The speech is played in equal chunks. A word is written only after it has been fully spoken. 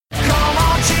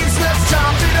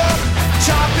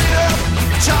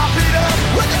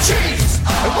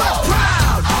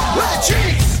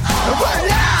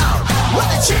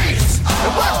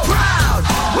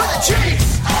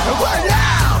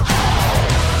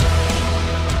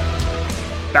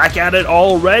back at it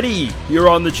already here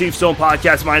on the Chiefs Zone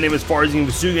Podcast. My name is Farzin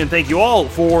Vousoughian, and thank you all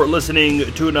for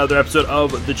listening to another episode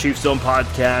of the Chiefs Zone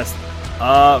Podcast.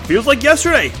 Feels like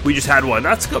yesterday we just had one.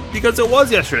 That's good because it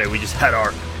was yesterday. We just had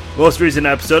our most recent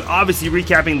episode, obviously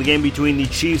recapping the game between the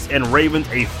Chiefs and Ravens,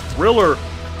 a thriller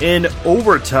in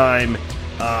overtime.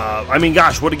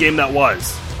 Gosh, what a game that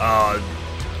was.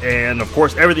 And of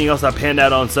course, everything else that panned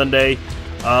out on Sunday.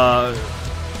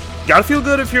 Gotta feel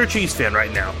good if you're a Chiefs fan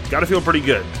right now. Gotta feel pretty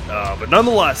good. But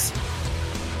nonetheless,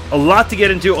 a lot to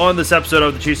get into on this episode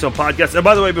of the Chiefs Zone Podcast. And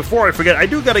by the way, before I forget, I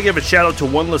do gotta give a shout out to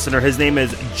one listener. His name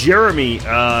is Jeremy. And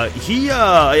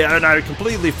I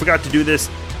completely forgot to do this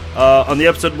on the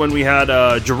episode when we had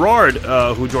Gerard,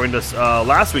 who joined us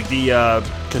last week, the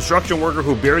construction worker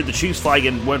who buried the Chiefs flag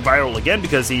and went viral again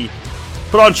because he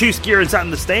put on Chiefs gear and sat in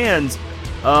the stands,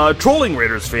 trolling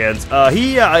Raiders fans.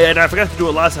 And I forgot to do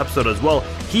it last episode as well.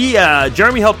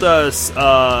 Jeremy helped us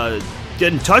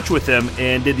get in touch with him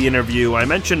and did the interview. I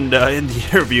mentioned in the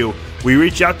interview we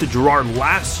reached out to Gerard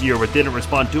last year but didn't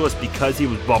respond to us because he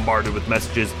was bombarded with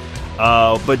messages.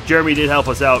 But Jeremy did help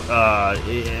us out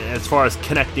as far as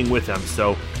connecting with him.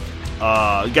 So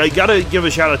gotta give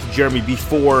a shout out to Jeremy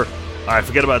before I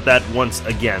forget about that once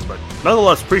again. But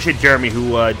nonetheless, appreciate Jeremy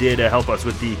who did help us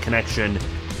with the connection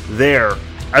there.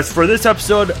 As for this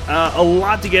episode, a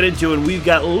lot to get into, and we've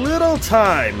got little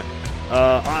time.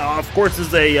 Of course, this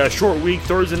is a short week,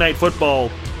 Thursday Night Football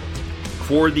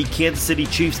for the Kansas City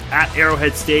Chiefs at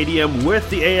Arrowhead Stadium with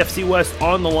the AFC West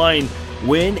on the line.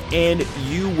 Win and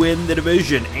you win the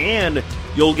division, and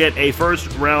you'll get a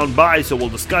first-round bye, so we'll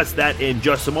discuss that in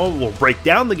just a moment. We'll break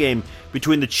down the game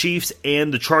between the Chiefs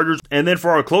and the Chargers, and then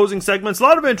for our closing segments, a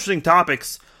lot of interesting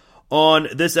topics on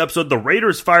this episode. The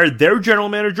Raiders fired their general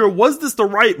manager. Was this the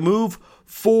right move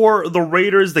for the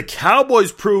Raiders? The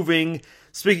Cowboys proving,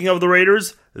 speaking of the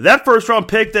Raiders, that first-round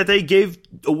pick that they gave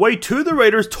away to the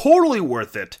Raiders, totally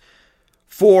worth it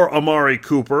for Amari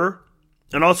Cooper.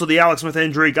 And also the Alex Smith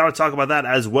injury, got to talk about that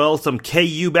as well. Some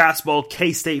KU basketball,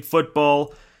 K-State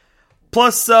football,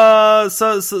 plus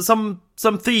some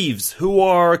thieves who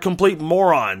are complete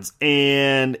morons.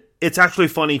 And it's actually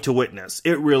funny to witness.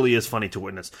 It really is funny to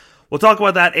witness. We'll talk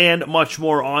about that and much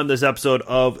more on this episode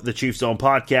of the Chiefs Zone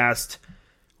Podcast.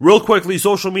 Real quickly,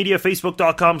 social media,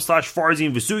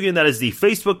 facebook.com/Farzin Vousoughian. That is the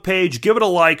Facebook page. Give it a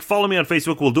like. Follow me on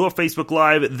Facebook. We'll do a Facebook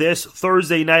Live this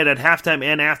Thursday night at halftime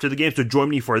and after the game, so join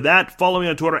me for that. Follow me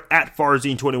on Twitter at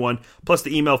Farzin21, plus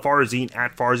the email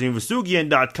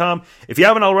farzin@farzinvousoughian.com. If you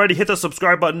haven't already, hit the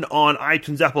subscribe button on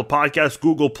iTunes, Apple Podcasts,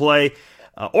 Google Play,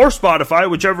 or Spotify,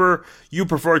 whichever you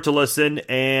prefer to listen,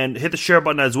 and hit the share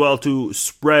button as well to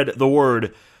spread the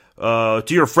word to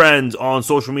your friends on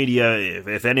social media.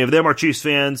 If any of them are Chiefs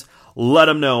fans, let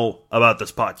them know about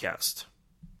this podcast.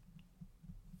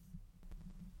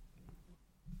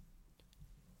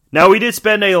 Now, we did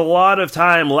spend a lot of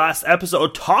time last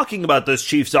episode talking about this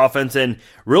Chiefs offense and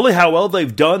really how well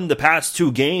they've done the past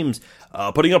two games,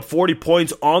 putting up 40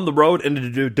 points on the road in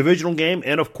a divisional game,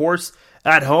 and of course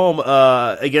at home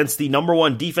against the number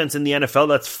one defense in the NFL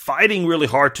that's fighting really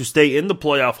hard to stay in the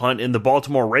playoff hunt in the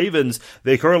Baltimore Ravens.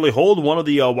 They currently hold one of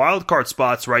the wild card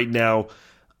spots right now,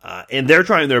 and they're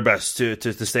trying their best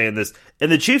to stay in this.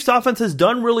 And the Chiefs offense has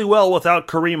done really well without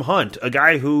Kareem Hunt, a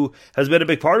guy who has been a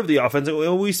big part of the offense.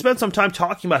 We spent some time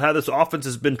talking about how this offense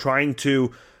has been trying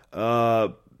to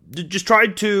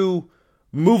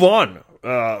move on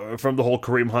from the whole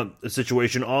Kareem Hunt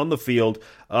situation on the field.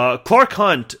 Clark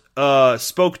Hunt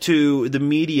spoke to the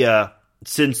media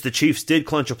since the Chiefs did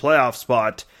clinch a playoff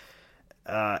spot.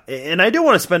 And I do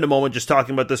want to spend a moment just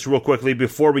talking about this real quickly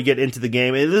before we get into the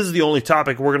game. And this is the only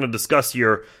topic we're going to discuss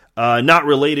here, not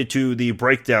related to the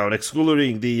breakdown,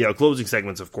 excluding the closing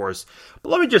segments, of course. But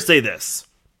let me just say this.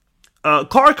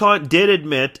 Clark Hunt did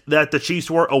admit that the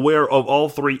Chiefs were aware of all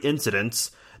three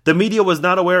incidents. The media was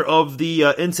not aware of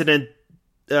the incident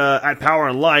at Power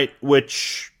and Light,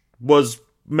 which was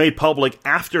made public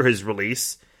after his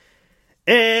release.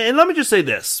 And let me just say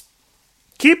this.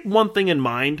 Keep one thing in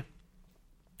mind.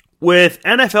 With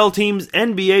NFL teams,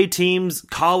 NBA teams,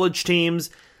 college teams,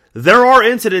 there are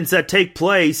incidents that take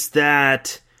place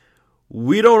that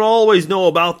we don't always know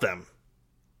about them.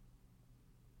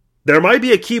 There might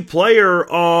be a key player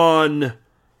on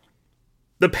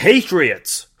the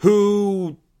Patriots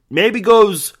who maybe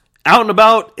goes out and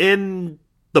about in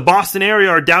the Boston area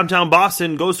or downtown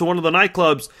Boston, goes to one of the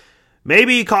nightclubs,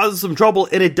 maybe causes some trouble,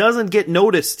 and it doesn't get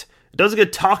noticed. It doesn't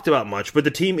get talked about much, but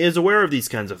the team is aware of these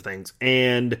kinds of things.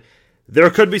 And there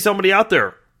could be somebody out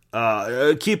there,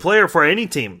 a key player for any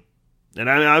team, And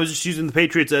I was just using the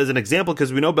Patriots as an example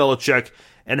because we know Belichick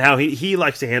and how he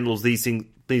likes to handle these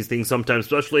things sometimes,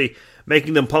 especially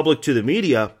making them public to the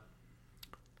media.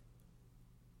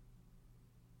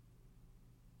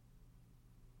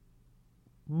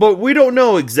 But we don't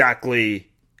know exactly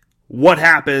what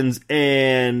happens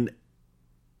and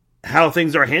how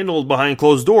things are handled behind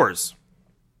closed doors.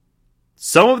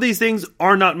 Some of these things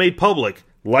are not made public,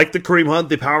 like the Kareem Hunt,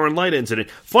 the Power and Light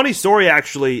incident. Funny story,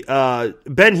 actually. Ben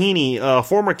Heaney,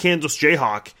 former Kansas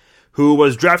Jayhawk, who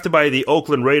was drafted by the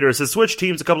Oakland Raiders, has switched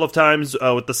teams a couple of times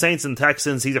with the Saints and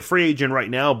Texans. He's a free agent right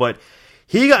now, but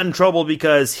he got in trouble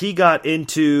because he got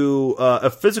into a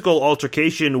physical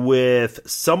altercation with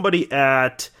somebody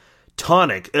at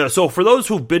Tonic. So for those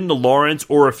who've been to Lawrence,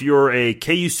 or if you're a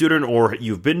KU student, or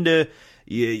you've been to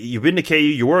KU,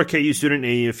 you were a KU student,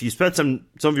 and if you spent some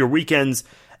of your weekends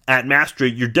at Mass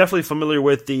Street, you're definitely familiar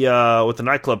with the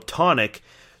nightclub Tonic.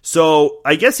 So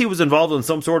I guess he was involved in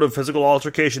some sort of physical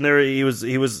altercation there. His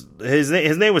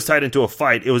name was tied into a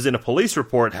fight. It was in a police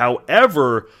report.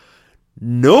 However,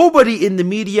 nobody in the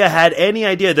media had any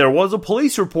idea. There was a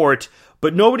police report,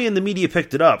 but nobody in the media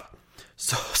picked it up.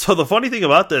 So the funny thing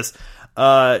about this,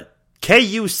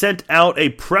 KU sent out a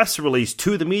press release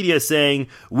to the media saying,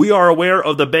 we are aware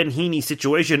of the Ben Heaney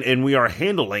situation and we are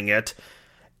handling it.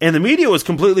 And the media was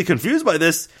completely confused by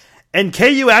this. And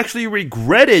KU actually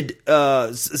regretted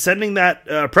sending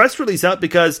that press release out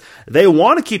because they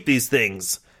want to keep these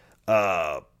things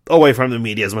away from the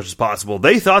media as much as possible.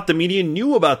 They thought the media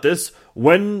knew about this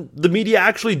when the media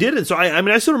actually didn't. So,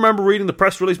 I still remember reading the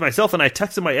press release myself, and I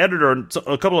texted my editor and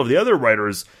a couple of the other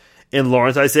writers in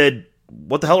Lawrence. I said,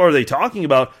 what the hell are they talking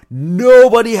about?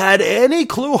 Nobody had any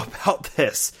clue about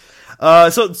this.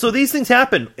 So these things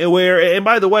happen. And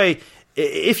by the way,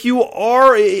 if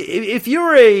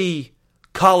you're a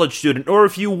college student, or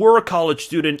if you were a college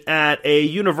student at a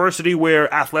university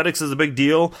where athletics is a big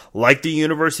deal, like the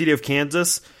University of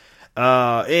Kansas,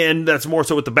 and that's more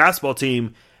so with the basketball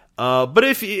team. But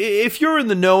if you're in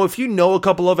the know, if you know a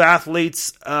couple of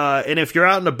athletes, and if you're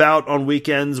out and about on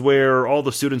weekends where all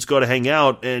the students go to hang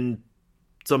out, and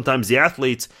sometimes the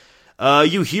athletes,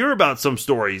 you hear about some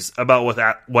stories about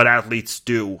what athletes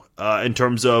do in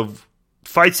terms of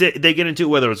fights they get into,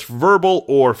 whether it's verbal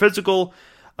or physical.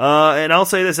 And I'll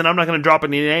say this, and I'm not going to drop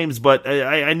any names, but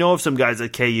I know of some guys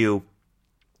at KU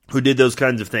who did those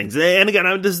kinds of things. And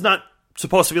again, this is not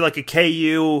supposed to be like a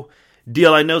KU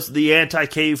deal. I know the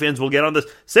anti-KU fans will get on this.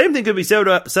 Same thing could be said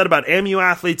about MU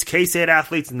athletes, K-State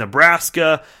athletes,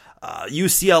 Nebraska,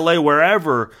 UCLA,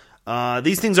 wherever.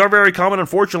 These things are very common,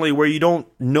 unfortunately, where you don't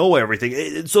know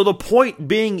everything. So the point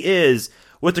being is,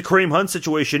 with the Kareem Hunt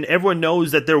situation, everyone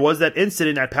knows that there was that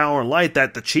incident at Power and Light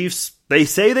that the Chiefs, they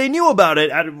say they knew about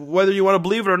it. Whether you want to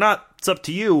believe it or not, it's up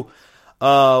to you.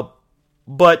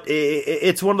 But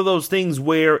it's one of those things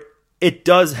where it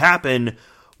does happen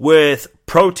with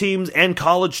pro teams and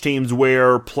college teams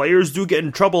where players do get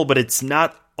in trouble, but it's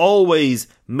not always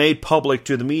made public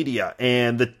to the media.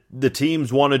 And the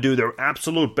teams want to do their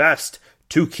absolute best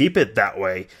to keep it that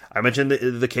way. I mentioned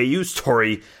the KU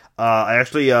story. I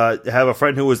actually have a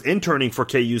friend who was interning for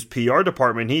KU's PR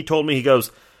department. He told me, he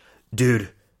goes, dude,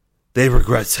 they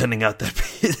regret sending out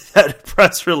that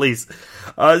press release.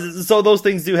 So those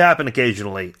things do happen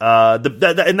occasionally.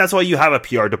 And that's why you have a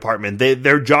PR department.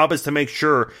 Their job is to make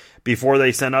sure before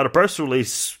they send out a press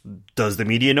release, does the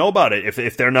media know about it?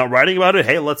 If they're not writing about it,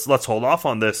 hey, let's hold off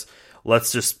on this.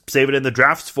 Let's just save it in the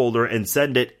drafts folder and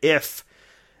send it if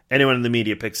anyone in the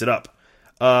media picks it up.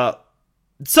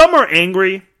 Some are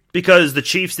angry because the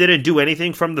Chiefs didn't do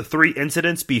anything from the 3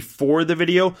 incidents before the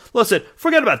video. Listen,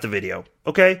 forget about the video,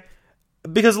 okay?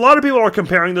 Because a lot of people are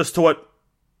comparing this to what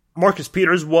Marcus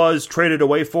Peters was traded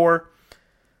away for.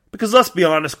 Because let's be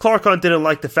honest, Clark Hunt didn't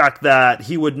like the fact that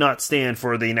he would not stand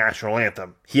for the national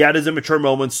anthem. He had his immature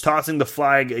moments, tossing the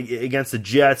flag against the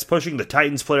Jets, pushing the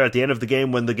Titans player at the end of the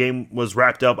game when the game was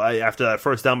wrapped up after that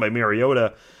first down by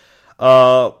Mariota.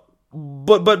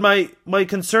 But my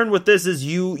concern with this is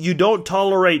you don't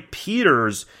tolerate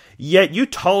Peters, yet you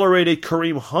tolerated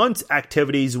Kareem Hunt's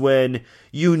activities when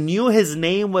you knew his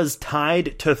name was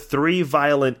tied to 3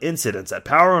 violent incidents at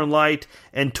Power and Light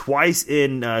and twice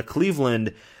in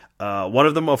Cleveland. One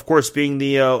of them, of course, being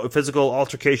the physical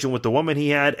altercation with the woman he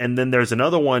had, and then there's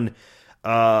another one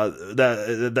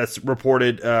that's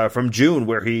reported from June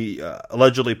where he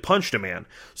allegedly punched a man.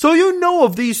 So you know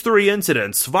of these 3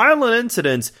 incidents, violent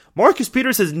incidents. Marcus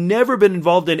Peters has never been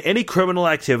involved in any criminal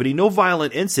activity, no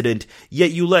violent incident,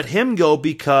 yet you let him go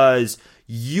because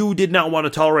you did not want to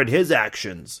tolerate his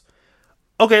actions.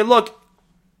 Okay, look,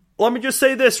 let me just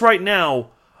say this right now.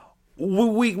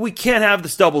 we can't have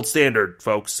this double standard,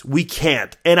 folks. We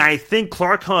can't. And I think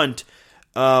Clark Hunt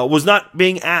was not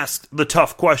being asked the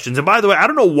tough questions. And by the way, I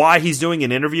don't know why he's doing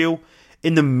an interview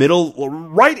in the middle,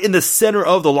 right in the center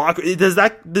of the locker.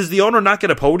 Does the owner not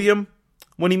get a podium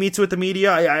when he meets with the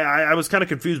media? I was kind of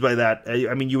confused by that.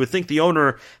 I mean, you would think the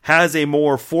owner has a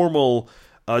more formal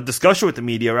discussion with the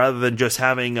media rather than just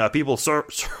having people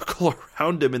circle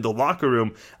around him in the locker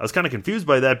room. I was kind of confused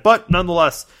by that, but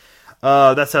nonetheless,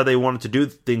 that's how they wanted to do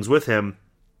things with him.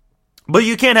 But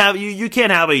you can't have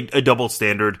a double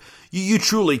standard. You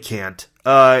truly can't.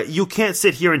 You can't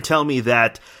sit here and tell me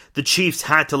that the Chiefs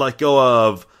had to let go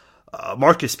of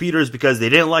Marcus Peters because they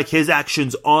didn't like his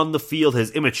actions on the field,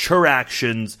 his immature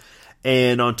actions,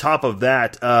 and on top of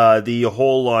that, the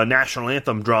whole national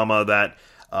anthem drama that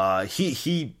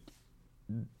he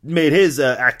made his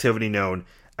activity known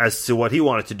as to what he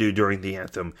wanted to do during the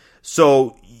anthem.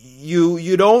 So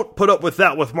you don't put up with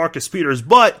that with Marcus Peters,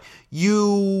 but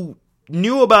you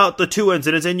knew about the two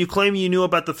incidents, and you claim you knew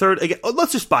about the third. Again,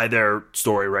 let's just buy their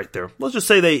story right there. Let's just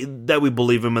say that we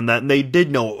believe them in that, and they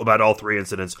did know about all three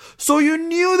incidents. So you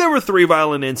knew there were three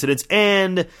violent incidents,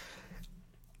 and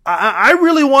I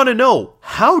really want to know,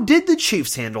 how did the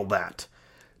Chiefs handle that?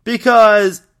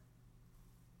 Because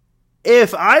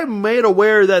if I'm made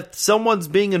aware that someone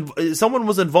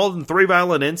was involved in three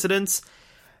violent incidents,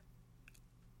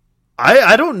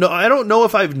 I don't know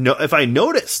if I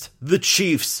noticed the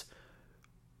Chiefs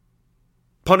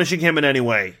punishing him in any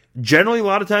way. Generally, a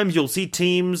lot of times you'll see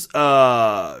teams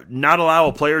not allow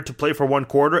a player to play for one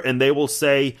quarter, and they will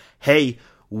say, "Hey,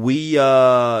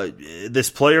 this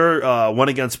player went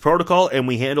against protocol, and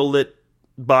we handled it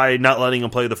by not letting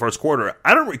him play the first quarter."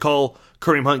 I don't recall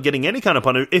Kareem Hunt getting any kind of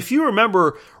punishment. If you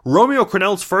remember Romeo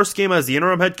Crennel's first game as the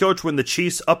interim head coach when the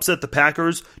Chiefs upset the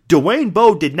Packers, Dwayne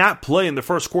Bowe did not play in the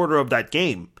first quarter of that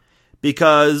game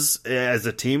because, as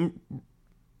the team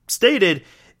stated,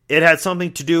 it had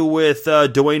something to do with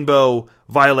Dwayne Bowe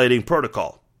violating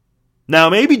protocol. Now,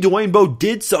 maybe Dwayne Bowe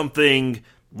did something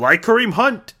like Kareem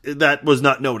Hunt that was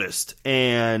not noticed,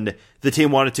 and the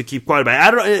team wanted to keep quiet about it.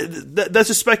 I don't know. That's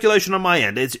a speculation on my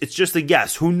end. It's just a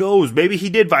guess. Who knows? Maybe he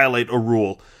did violate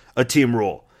a team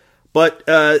rule. But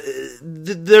the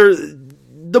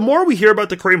more we hear about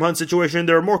the Kareem Hunt situation,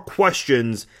 there are more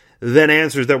questions than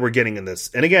answers that we're getting in this.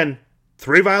 And again,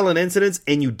 three violent incidents,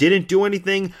 and you didn't do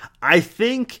anything. I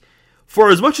think, for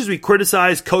as much as we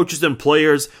criticize coaches and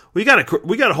players, we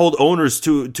gotta hold owners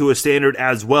to a standard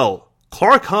as well.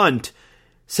 Clark Hunt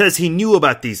says he knew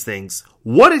about these things.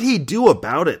 What did he do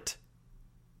about it?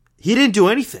 He didn't do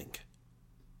anything.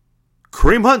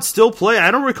 Kareem Hunt still play.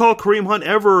 I don't recall Kareem Hunt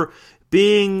ever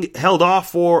being held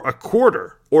off for a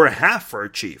quarter or a half for a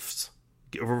Chiefs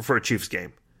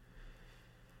game.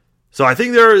 So I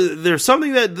think there's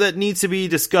something that needs to be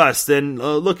discussed. And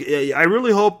look, I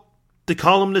really hope the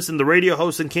columnists and the radio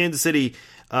hosts in Kansas City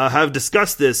have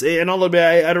discussed this. And I'll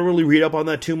admit, I don't really read up on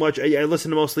that too much. I listen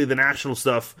to mostly the national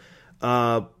stuff.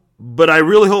 But I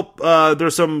really hope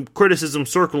there's some criticism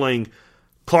circling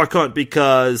Clark Hunt,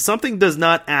 because something does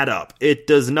not add up. It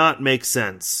does not make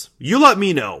sense. You let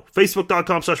me know.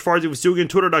 Facebook.com/FarziVestugian,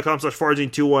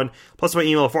 Twitter.com/Farzine21, plus my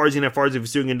email,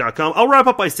 Farzine@FarziVestugian.com. I'll wrap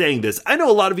up by saying this. I know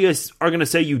a lot of you guys are going to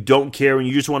say you don't care and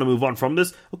you just want to move on from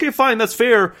this. Okay, fine, that's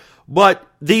fair. But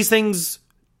these things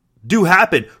do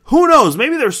happen. Who knows?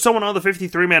 Maybe there's someone on the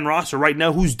 53-man roster right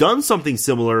now who's done something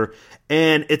similar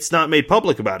and it's not made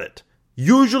public about it.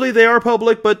 Usually they are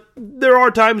public, but there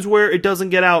are times where it doesn't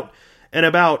get out and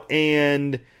about,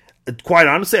 and quite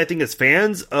honestly, I think as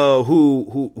fans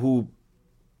who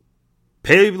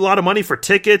pay a lot of money for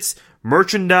tickets,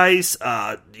 merchandise,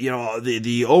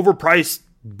 the overpriced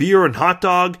beer and hot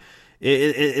dog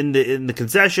in the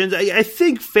concessions, I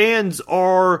think fans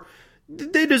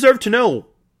they deserve to know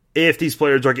if these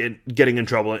players are getting in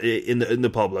trouble in the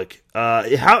public.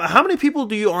 How many people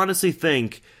do you honestly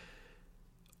think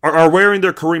are wearing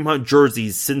their Kareem Hunt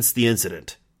jerseys since the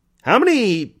incident? How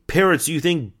many parents do you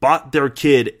think bought their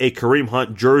kid a Kareem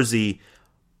Hunt jersey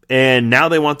and now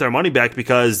they want their money back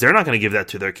because they're not going to give that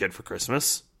to their kid for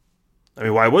Christmas? I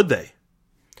mean, why would they?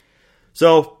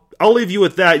 So I'll leave you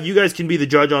with that. You guys can be the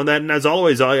judge on that. And as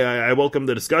always, I welcome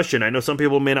the discussion. I know some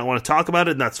people may not want to talk about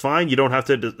it, and that's fine. You don't have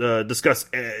to discuss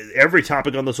every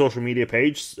topic on the social media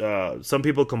page. Some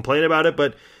people complain about it,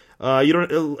 but you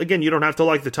don't have to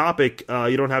like the topic.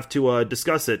 You don't have to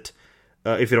discuss it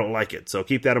if you don't like it. So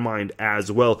keep that in mind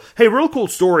as well. Hey, real cool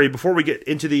story before we get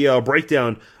into the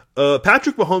breakdown.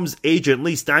 Patrick Mahomes' agent,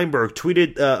 Lee Steinberg,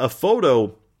 tweeted a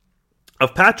photo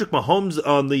of Patrick Mahomes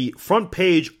on the front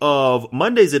page of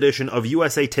Monday's edition of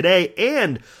USA Today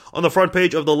and on the front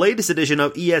page of the latest edition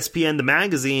of ESPN, the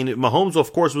magazine. Mahomes,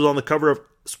 of course, was on the cover of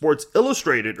Sports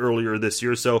Illustrated earlier this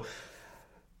year, so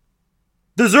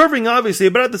deserving, obviously,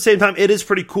 but at the same time, it is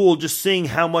pretty cool just seeing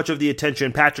how much of the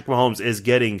attention Patrick Mahomes is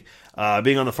getting,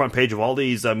 being on the front page of all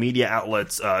these media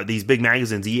outlets, these big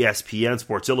magazines, ESPN,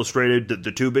 Sports Illustrated,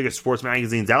 the two biggest sports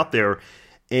magazines out there.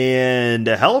 And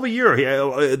a hell of a year.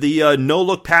 The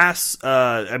no-look pass,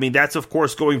 that's, of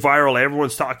course, going viral.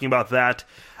 Everyone's talking about that.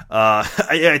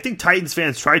 I think Titans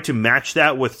fans tried to match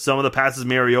that with some of the passes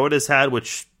Mariota's had,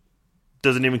 which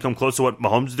doesn't even come close to what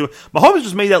Mahomes is doing. Mahomes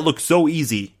just made that look so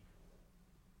easy.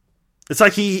 It's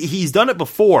like he's done it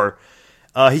before.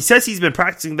 He says he's been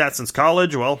practicing that since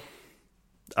college. Well,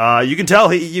 you can tell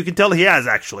he has,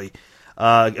 actually.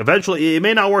 Eventually, it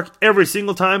may not work every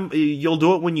single time. You'll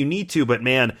do it when you need to, but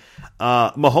man,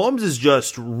 Mahomes is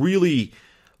just really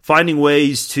finding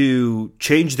ways to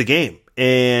change the game.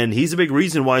 And he's a big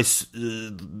reason why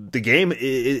the game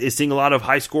is seeing a lot of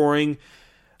high-scoring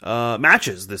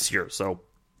matches this year. So,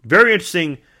 very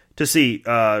interesting to see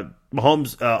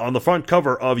Mahomes on the front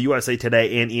cover of USA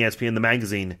Today and ESPN, the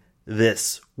magazine,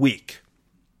 this week.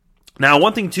 Now,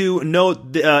 one thing to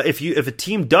note, if a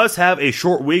team does have a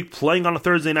short week playing on a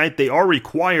Thursday night, they are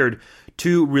required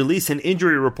to release an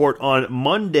injury report on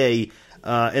Monday,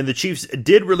 and the Chiefs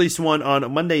did release one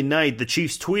on Monday night. The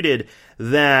Chiefs tweeted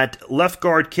that left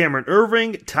guard Cameron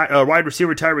Irving, wide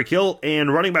receiver Tyreek Hill,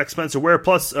 and running back Spencer Ware,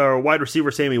 plus wide receiver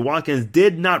Sammy Watkins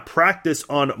did not practice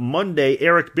on Monday.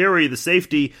 Eric Berry, the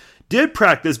safety, did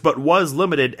practice but was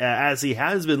limited, as he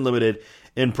has been limited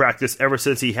in practice ever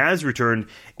since he has returned.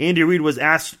 Andy Reid was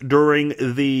asked during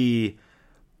the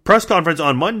press conference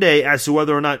on Monday as to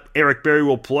whether or not Eric Berry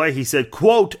will play. He said,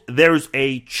 quote, "There's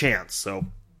a chance." So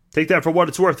take that for what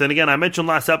it's worth. And again, I mentioned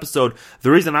last episode,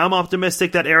 the reason I'm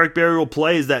optimistic that Eric Berry will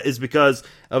play is because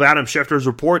of Adam Schefter's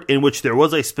report in which there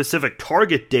was a specific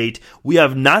target date. We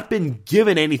have not been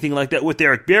given anything like that with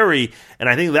Eric Berry, and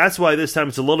I think that's why this time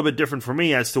it's a little bit different for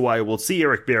me as to why we'll see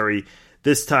Eric Berry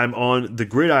this time on the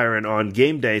gridiron on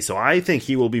game day. So I think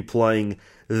he will be playing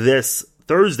this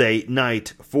Thursday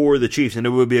night for the Chiefs, and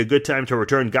it would be a good time to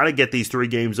return. Got to get these 3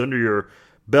 games under your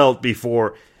belt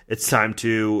before it's time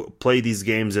to play these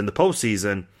games in the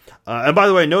postseason. And by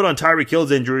the way, note on Tyreek Hill's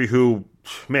injury, who,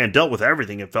 man, dealt with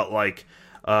everything, it felt like,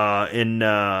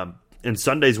 in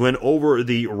Sunday's win over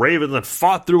the Ravens and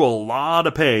fought through a lot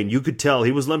of pain. You could tell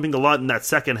he was limping a lot in that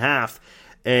second half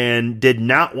and did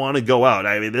not want to go out.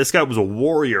 I mean, this guy was a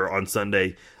warrior on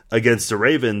Sunday against the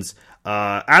Ravens.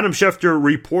 Adam Schefter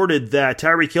reported that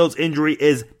Tyreek Hill's injury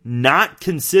is not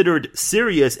considered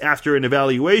serious after an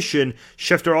evaluation.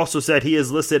 Schefter also said he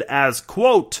is listed as,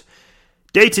 quote,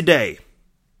 day-to-day.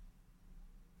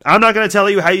 I'm not going to tell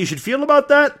you how you should feel about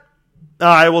that.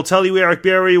 I will tell you Eric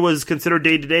Berry was considered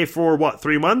day-to-day for,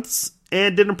 3 months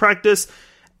and didn't practice.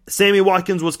 Sammy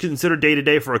Watkins was considered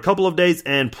day-to-day for a couple of days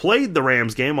and played the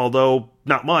Rams game, although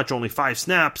not much, only 5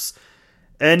 snaps.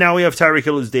 And now we have Tyreek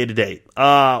Hill as day-to-day.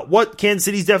 What Kansas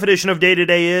City's definition of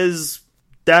day-to-day is,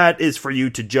 that is for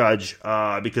you to judge,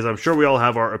 because I'm sure we all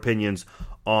have our opinions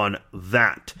on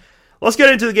that. Let's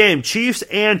get into the game. Chiefs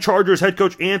and Chargers head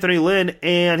coach Anthony Lynn,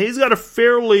 and he's got a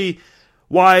fairly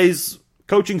wise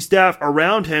coaching staff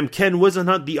around him. Ken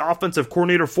Whisenhunt, the offensive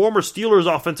coordinator, former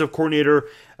Steelers offensive coordinator,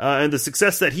 and the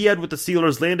success that he had with the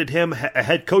Steelers landed him a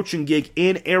head coaching gig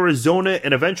in Arizona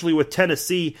and eventually with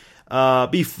Tennessee.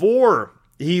 Before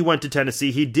he went to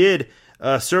Tennessee, he did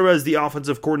serve as the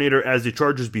offensive coordinator as the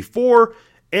Chargers before,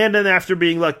 and then after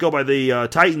being let go by the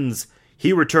Titans,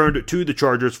 he returned to the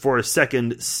Chargers for a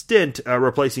second stint,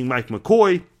 replacing Mike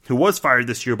McCoy, who was fired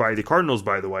this year by the Cardinals,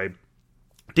 by the way.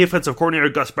 Defensive coordinator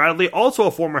Gus Bradley, also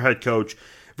a former head coach,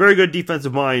 very good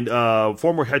defensive mind,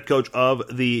 former head coach of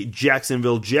the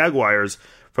Jacksonville Jaguars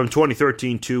from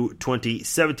 2013 to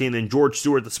 2017. And George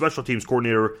Stewart, the special teams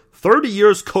coordinator, 30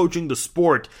 years coaching the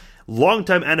sport,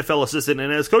 longtime NFL assistant,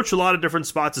 and has coached a lot of different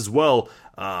spots as well.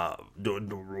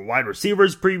 Wide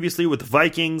receivers previously with the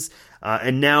Vikings,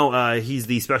 and now he's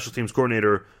the special teams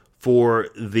coordinator for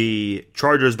the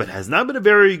Chargers, but has not been a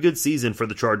very good season for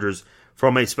the Chargers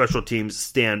from a special teams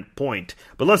standpoint.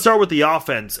 But let's start with the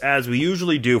offense, as we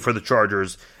usually do for the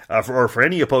Chargers, or for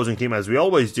any opposing team, as we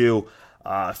always do.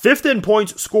 Fifth in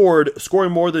points scored,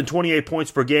 scoring more than 28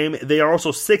 points per game. They are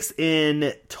also sixth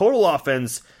in total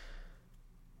offense,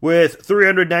 with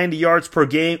 390 yards per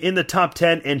game, in the top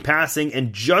 10 in passing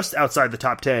and just outside the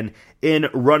top 10 in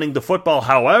running the football.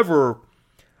 However,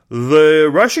 the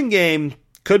rushing game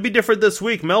could be different this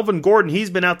week. Melvin Gordon, he's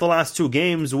been out the last 2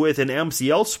 games with an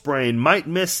MCL sprain, might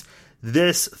miss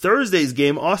this Thursday's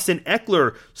game, Austin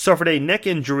Ekeler suffered a neck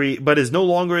injury but is no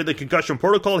longer in the concussion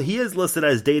protocol. He is listed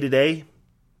as day-to-day.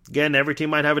 Again, every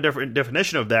team might have a different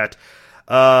definition of that.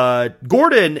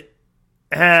 Gordon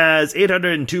has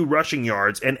 802 rushing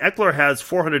yards, and Ekeler has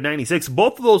 496.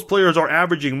 Both of those players are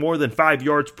averaging more than 5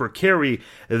 yards per carry.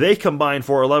 They combine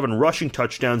for 11 rushing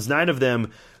touchdowns. 9 of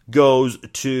them goes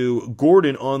to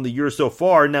Gordon on the year so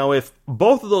far. Now, if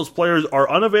both of those players are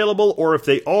unavailable, or if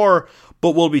they are,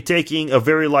 but will be taking a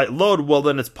very light load, well,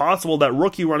 then it's possible that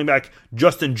rookie running back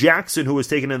Justin Jackson, who was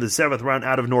taken in the 7th round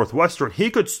out of Northwestern,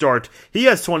 he could start. He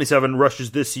has 27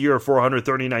 rushes this year,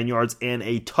 439 yards, and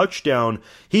a touchdown.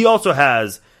 He also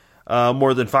has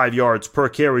more than 5 yards per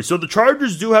carry. So the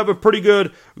Chargers do have a pretty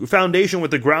good foundation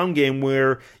with the ground game,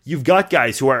 where you've got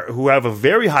guys who have a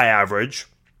very high average,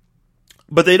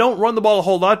 but they don't run the ball a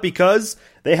whole lot because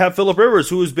they have Phillip Rivers,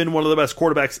 who has been one of the best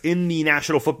quarterbacks in the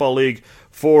National Football League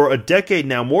for a decade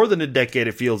now, more than a decade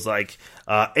it feels like.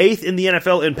 8th in the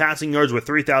NFL in passing yards with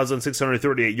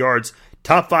 3,638 yards,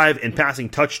 top 5 in passing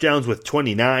touchdowns with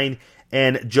 29,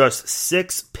 and just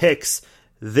 6 picks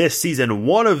this season.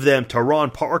 One of them to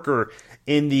Ron Parker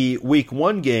in the Week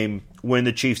 1 game when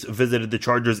the Chiefs visited the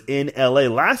Chargers in LA.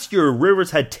 Last year,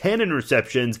 Rivers had 10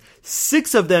 interceptions,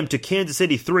 6 of them to Kansas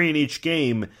City, 3 in each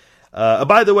game.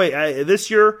 By the way, this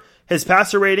year, his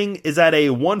passer rating is at a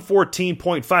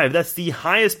 114.5. That's the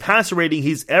highest passer rating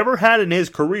he's ever had in his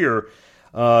career.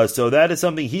 So that is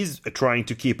something he's trying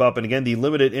to keep up. And again, the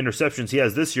limited interceptions he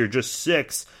has this year, just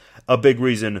 6, a big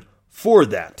reason for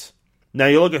that. Now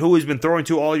you look at who he's been throwing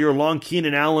to all year long.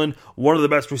 Keenan Allen, one of the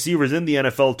best receivers in the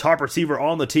NFL, top receiver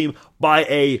on the team by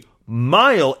a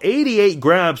mile, 88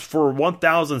 grabs for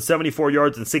 1,074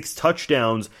 yards and 6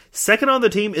 touchdowns. Second on the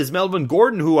team is Melvin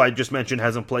Gordon, who I just mentioned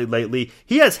hasn't played lately.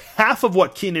 He has half of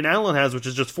what Keenan Allen has, which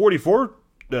is just 44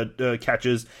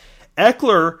 catches.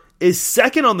 Ekeler is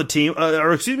third on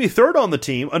the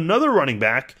team, another running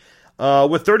back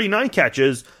with 39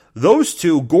 catches. Those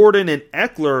two, Gordon and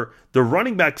Ekeler, the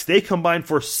running backs, they combined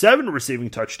for 7 receiving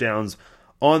touchdowns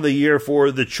on the year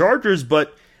for the Chargers,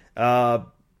 but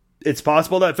it's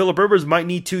possible that Phillip Rivers might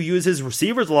need to use his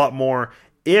receivers a lot more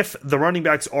if the running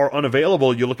backs are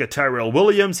unavailable. You look at Tyrell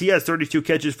Williams, he has 32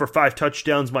 catches for 5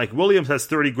 touchdowns. Mike Williams has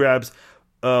 30 grabs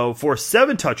for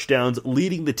 7 touchdowns,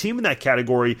 leading the team in that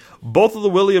category. Both of the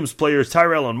Williams players,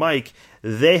 Tyrell and Mike,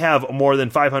 they have more than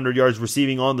 500 yards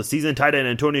receiving on the season. Tight end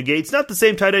Antonio Gates, not the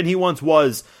same tight end he once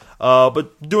was,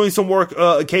 but doing some work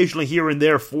occasionally here and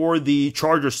there for the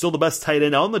Chargers. Still the best tight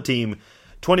end on the team.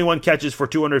 21 catches for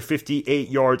 258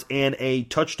 yards and a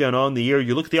touchdown on the year.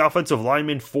 You look at the offensive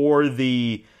lineman for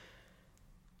the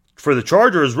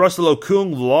Chargers, Russell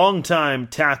Okung, longtime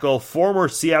tackle, former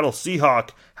Seattle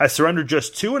Seahawk, has surrendered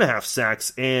just 2.5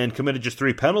 sacks and committed just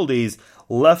 3 penalties.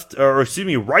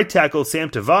 Right tackle Sam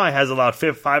Tavai has allowed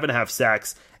 5.5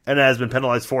 sacks and has been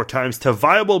penalized 4 times.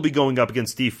 Tavai will be going up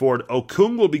against Steve Ford.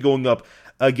 Okung will be going up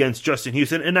against Justin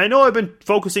Houston. And I know I've been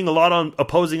focusing a lot on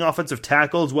opposing offensive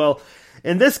tackles. Well,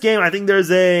 in this game, I think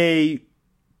there's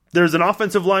an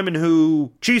offensive lineman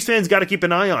who Chiefs fans got to keep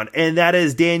an eye on, and that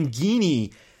is Dan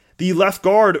Geeney, the left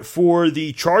guard for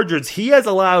the Chargers. He has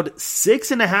allowed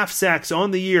 6.5 sacks on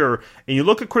the year, and you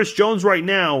look at Chris Jones right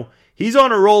now, he's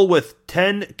on a roll with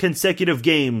 10 consecutive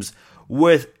games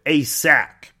with a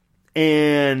sack.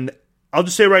 And I'll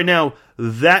just say right now,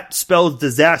 that spells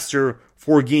disaster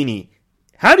for Geeney.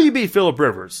 How do you beat Phillip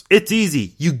Rivers? It's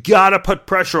easy. You gotta put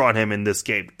pressure on him in this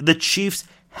game. The Chiefs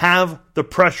have the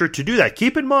pressure to do that.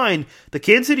 Keep in mind, the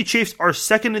Kansas City Chiefs are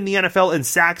second in the NFL in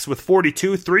sacks with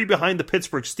 42, 3 behind the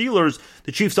Pittsburgh Steelers.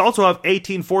 The Chiefs also have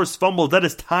 18 forced fumbles. That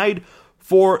is tied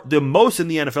for the most in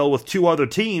the NFL with 2 other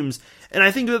teams. And I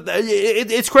think that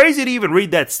it's crazy to even read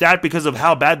that stat because of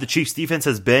how bad the Chiefs defense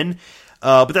has been.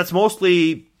 But that's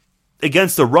mostly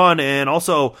against the run and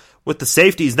also with the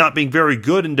safeties not being very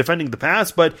good in defending the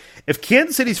pass. But if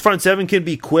Kansas City's front 7 can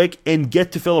be quick and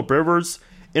get to Phillip Rivers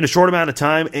in a short amount of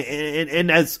time, and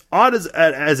as odd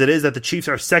as it is that the Chiefs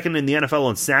are second in the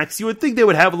NFL in sacks, you would think they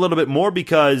would have a little bit more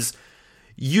because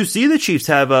you see the Chiefs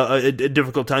have a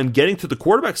difficult time getting to the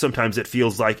quarterback sometimes, it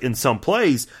feels like, in some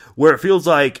plays, where it feels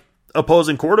like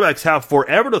opposing quarterbacks have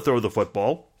forever to throw the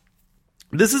football.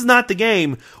 This is not the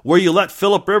game where you let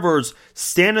Phillip Rivers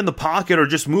stand in the pocket or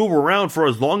just move around for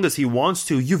as long as he wants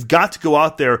to. You've got to go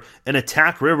out there and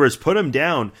attack Rivers, put him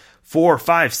down, 4,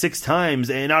 5, 6 times,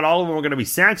 and not all of them are going to be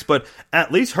sacks, but at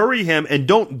least hurry him and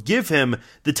don't give him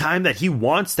the time that he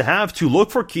wants to have to look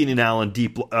for Keenan Allen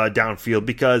deep downfield,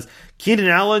 because Keenan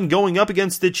Allen going up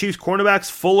against the Chiefs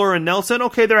cornerbacks, Fuller and Nelson,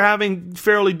 okay, they're having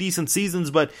fairly decent seasons,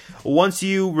 but once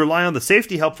you rely on the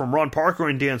safety help from Ron Parker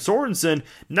and Dan Sorensen,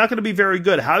 not going to be very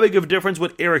good. How big of a difference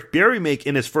would Eric Berry make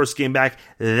in his first game back?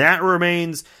 That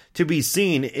remains to be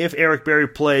seen if Eric Berry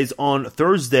plays on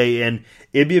Thursday, and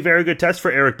it'd be a very good test for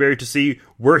Eric Berry to see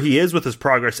where he is with his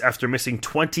progress after missing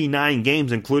 29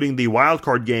 games, including the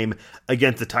wildcard game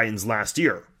against the Titans last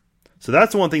year. So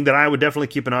that's the one thing that I would definitely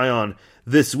keep an eye on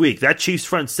this week. That Chiefs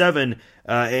front seven,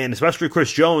 and especially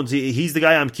Chris Jones, he's the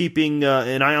guy I'm keeping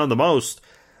an eye on the most.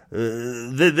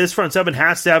 This front seven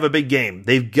has to have a big game.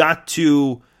 They've got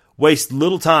to waste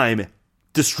little time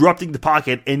disrupting the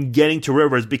pocket and getting to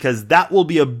Rivers, because that will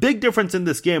be a big difference in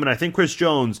this game, and I think Chris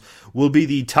Jones will be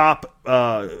the top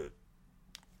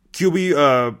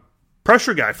QB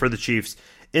pressure guy for the Chiefs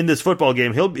in this football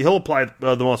game. He'll apply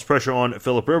the most pressure on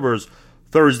Phillip Rivers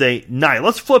Thursday night.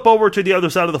 Let's flip over to the other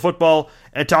side of the football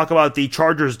and talk about the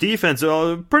Chargers defense.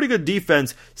 Pretty good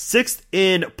defense. 6th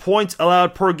in points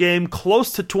allowed per game,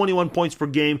 close to 21 points per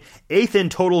game. 8th in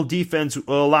total defense,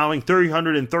 allowing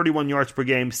 331 yards per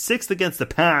game. 6th against the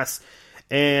pass,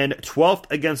 and 12th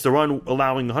against the run,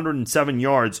 allowing 107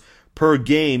 yards per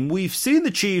game. We've seen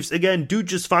the Chiefs, again, do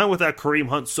just fine with that Kareem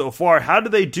Hunt so far. How do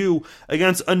they do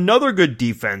against another good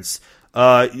defense?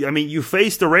 You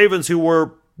faced the Ravens, who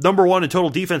were number 1 in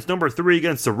total defense, number 3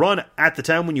 against the run at the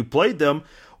time when you played them.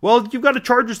 Well, you've got a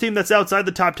Chargers team that's outside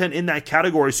the top 10 in that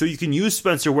category, so you can use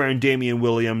Spencer Ware and Damian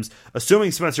Williams, assuming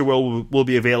Spencer will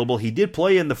be available. He did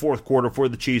play in the fourth quarter for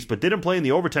the Chiefs, but didn't play in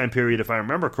the overtime period, if I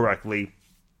remember correctly.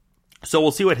 So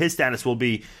we'll see what his status will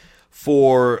be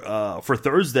for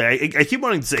Thursday. I keep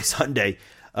wanting to say Sunday.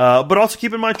 But also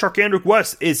keep in mind, Charcandrick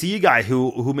West, is he a guy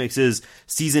who makes his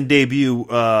season debut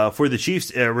for the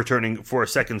Chiefs, returning for a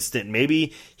second stint?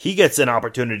 Maybe he gets an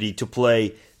opportunity to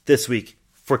play this week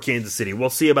for Kansas City. We'll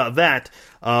see about that.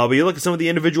 But you look at some of the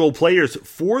individual players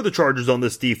for the Chargers on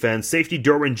this defense. Safety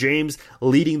Derwin James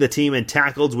leading the team in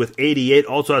tackles with 88,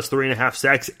 also has 3.5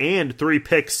 sacks and 3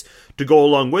 picks to go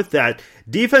along with that.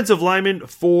 Defensive lineman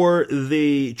for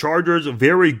the Chargers,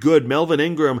 very good. Melvin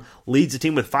Ingram leads the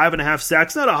team with 5.5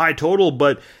 sacks. Not a high total,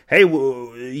 but hey,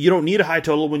 you don't need a high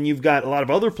total when you've got a lot of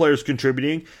other players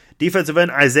contributing. Defensive end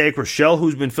Isaiah Crashell,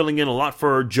 who's been filling in a lot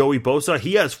for Joey Bosa,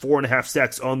 he has 4.5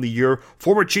 sacks on the year.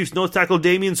 Former Chiefs nose tackle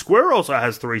Damian Square also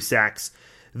has 3 sacks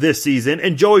this season.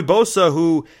 And Joey Bosa,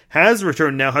 who has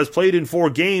returned now, has played in 4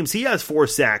 games. He has 4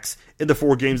 sacks in the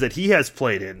 4 games that he has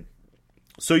played in.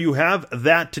 So you have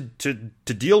that to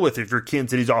deal with if you're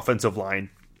Kansas City's offensive line.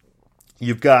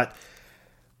 You've got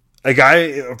a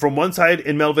guy from one side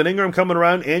in Melvin Ingram coming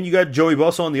around, and you got Joey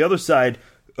Bosa on the other side,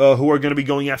 who are going to be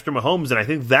going after Mahomes. And I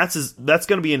think that's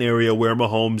going to be an area where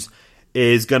Mahomes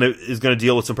is going to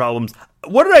deal with some problems.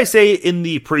 What did I say in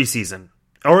the preseason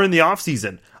or in the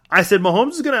offseason? I said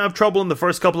Mahomes is going to have trouble in the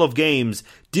first couple of games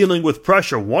dealing with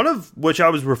pressure, one of which I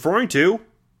was referring to,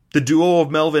 the duo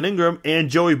of Melvin Ingram and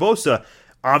Joey Bosa.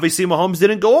 Obviously, Mahomes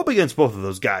didn't go up against both of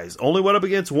those guys, only went up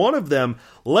against one of them.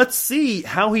 Let's see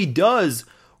how he does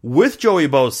with Joey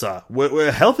Bosa,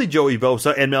 with healthy Joey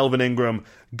Bosa and Melvin Ingram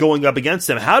going up against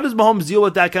him. How does Mahomes deal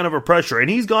with that kind of a pressure? And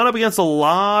he's gone up against a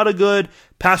lot of good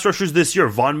pass rushers this year,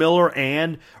 Von Miller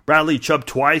and Bradley Chubb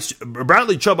twice.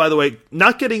 Bradley Chubb, by the way,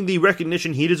 not getting the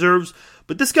recognition he deserves,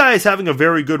 but this guy is having a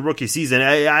very good rookie season.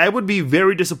 I would be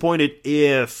very disappointed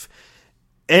if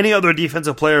any other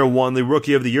defensive player won the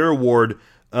Rookie of the Year award,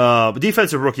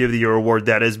 Defensive Rookie of the Year award,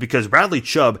 that is, because Bradley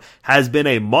Chubb has been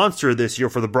a monster this year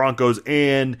for the Broncos,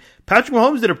 and Patrick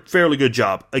Mahomes did a fairly good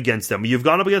job against them. You've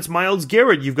gone up against Myles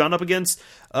Garrett. You've gone up against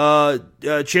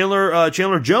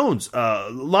Chandler Jones. A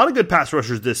lot of good pass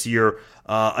rushers this year.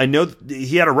 I know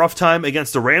he had a rough time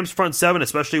against the Rams front seven,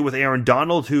 especially with Aaron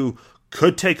Donald, who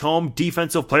could take home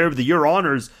Defensive Player of the Year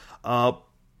honors.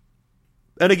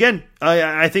 And again,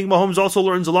 I think Mahomes also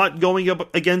learns a lot going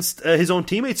up against his own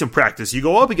teammates in practice. You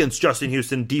go up against Justin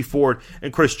Houston, Dee Ford,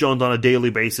 and Chris Jones on a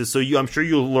daily basis, so I'm sure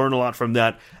you'll learn a lot from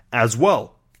that as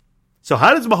well. So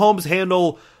how does Mahomes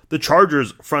handle the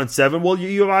Chargers front seven? Well,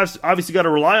 you've obviously got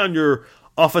to rely on your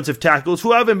offensive tackles,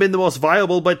 who haven't been the most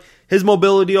viable, but his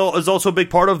mobility is also a big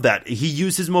part of that. He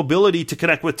used his mobility to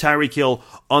connect with Tyreek Hill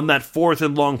on that 4th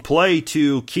and long play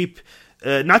to keep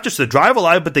not just the drive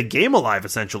alive, but the game alive,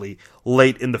 essentially,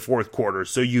 late in the fourth quarter.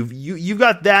 So you've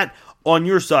got that on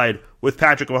your side with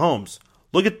Patrick Mahomes.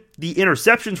 Look at the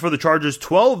interceptions for the Chargers,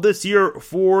 12 this year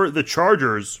for the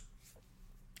Chargers.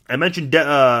 I mentioned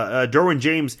Derwin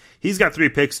James. He's got 3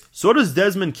 picks. So does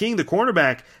Desmond King, the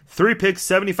cornerback. 3 picks,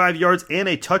 75 yards, and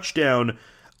a touchdown.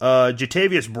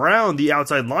 Jatavius Brown, the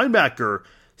outside linebacker,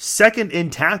 second in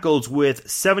tackles with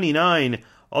 79.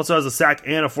 Also has a sack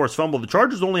and a forced fumble. The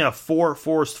Chargers only have 4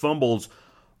 forced fumbles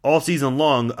all season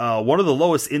long. One of the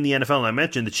lowest in the NFL. And I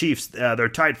mentioned the Chiefs. They're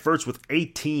tied first with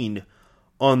 18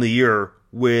 on the year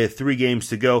with 3 games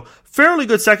to go. Fairly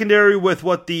good secondary with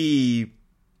what the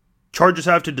Chargers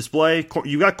have to display.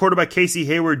 You got quarterback Casey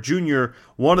Hayward Jr.,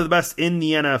 one of the best in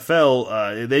the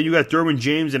NFL. Then you got Derwin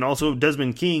James and also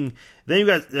Desmond King. Then you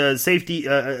got safety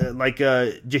like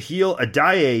Jahleel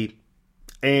Addae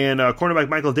and cornerback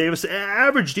Michael Davis.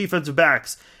 Average defensive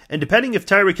backs. And depending if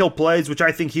Tyreek Hill plays, which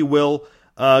I think he will,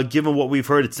 given what we've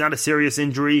heard, it's not a serious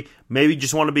injury. Maybe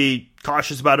just want to be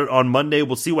cautious about it on Monday.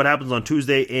 We'll see what happens on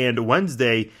Tuesday and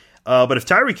Wednesday. But if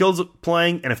Tyreek Hill's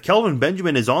playing and if Kelvin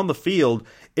Benjamin is on the field,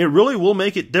 it really will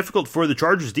make it difficult for the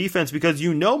Chargers defense because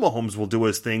you know Mahomes will do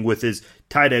his thing with his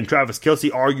tight end, Travis Kelce,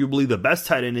 arguably the best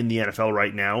tight end in the NFL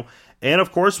right now. And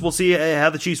of course, we'll see how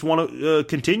the Chiefs want to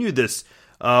continue this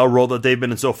role that they've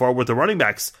been in so far with the running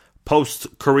backs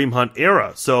post Kareem Hunt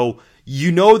era. So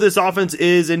you know this offense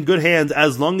is in good hands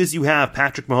as long as you have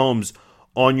Patrick Mahomes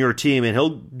on your team, and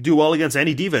he'll do well against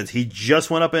any defense. He just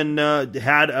went up and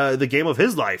had the game of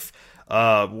his life.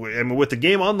 And with the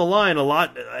game on the line, a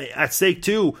lot at stake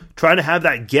too, trying to have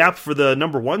that gap for the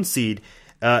number 1 seed,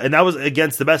 and that was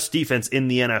against the best defense in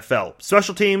the NFL.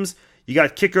 Special teams, you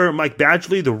got kicker Mike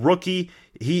Badgley, the rookie.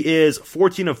 He is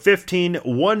 14 of 15,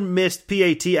 1 missed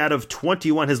PAT out of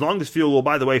 21. His longest field goal,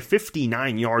 by the way,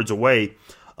 59 yards away.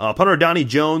 Punter Donnie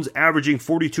Jones averaging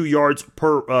 42 yards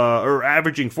per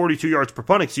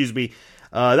punt, excuse me.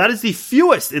 That is the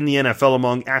fewest in the NFL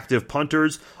among active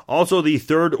punters. Also the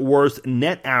 3rd worst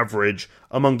net average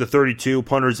among the 32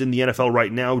 punters in the NFL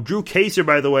right now. Drew Kaser,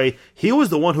 by the way, he was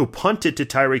the one who punted to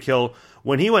Tyreek Hill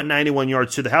when he went 91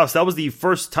 yards to the house. That was the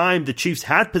first time the Chiefs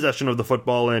had possession of the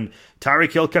football, and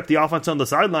Tyreek Hill kept the offense on the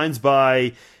sidelines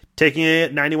by taking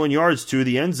it 91 yards to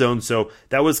the end zone. So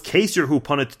that was Kaser who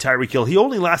punted to Tyreek Hill. He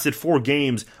only lasted 4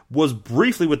 games, was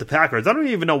briefly with the Packers. I don't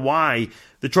even know why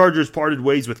the Chargers parted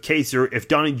ways with Kaser if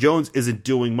Donnie Jones isn't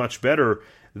doing much better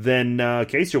than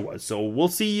Kaser was. So we'll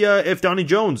see if Donnie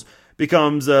Jones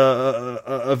becomes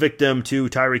a victim to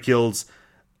Tyreek Hill's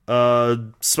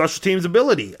special teams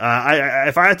ability.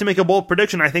 If I had to make a bold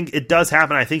prediction, I think it does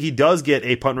happen. I think he does get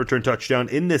a punt return touchdown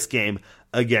in this game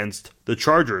against the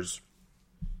Chargers.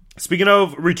 Speaking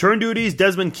of return duties,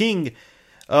 Desmond King,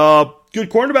 good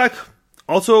cornerback,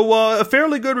 also a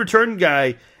fairly good return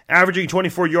guy, averaging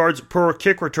 24 yards per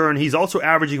kick return. He's also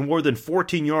averaging more than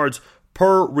 14 yards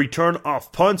per return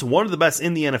off punts, one of the best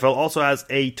in the NFL. Also has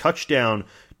a touchdown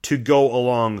to go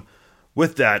along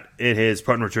with that in his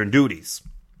punt return duties.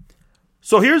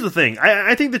 So here's the thing.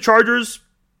 I think the Chargers,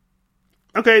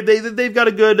 okay, they've got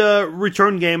a good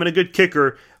return game and a good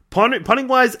kicker.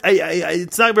 Punting-wise,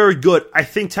 it's not very good. I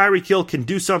think Tyreek Hill can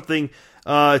do something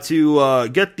to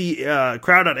get the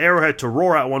crowd at Arrowhead to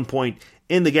roar at one point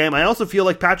in the game. I also feel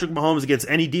like Patrick Mahomes against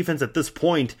any defense at this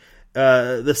point,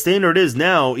 the standard is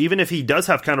now, even if he does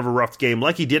have kind of a rough game,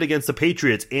 like he did against the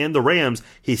Patriots and the Rams,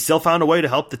 he still found a way to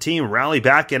help the team rally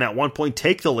back and at one point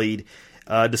take the lead,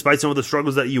 despite some of the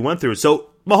struggles that you went through. So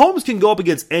Mahomes can go up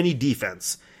against any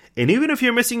defense. And even if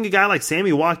you're missing a guy like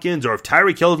Sammy Watkins, or if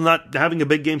Tyreek Hill's not having a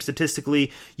big game statistically,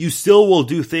 you still will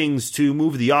do things to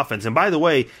move the offense. And by the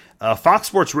way, Fox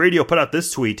Sports Radio put out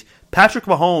this tweet. Patrick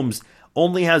Mahomes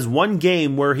only has 1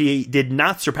 game where he did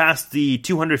not surpass the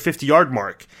 250-yard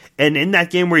mark. And in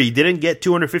that game where he didn't get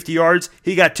 250 yards,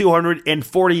 he got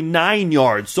 249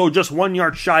 yards. So just 1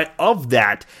 yard shy of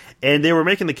that. And they were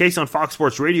making the case on Fox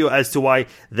Sports Radio as to why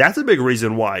that's a big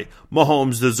reason why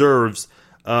Mahomes deserves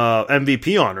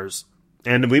MVP honors.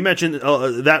 And we mentioned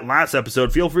that last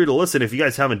episode. Feel free to listen if you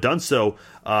guys haven't done so.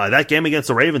 That game against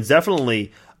the Ravens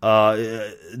definitely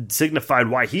signified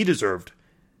why he deserved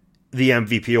the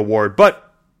MVP award.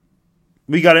 But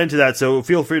we got into that, so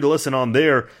feel free to listen on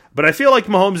there. But I feel like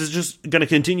Mahomes is just going to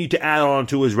continue to add on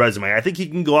to his resume. I think he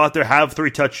can go out there, have 3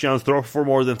 touchdowns, throw for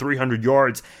more than 300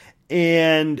 yards.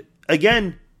 And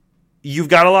again, you've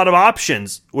got a lot of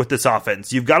options with this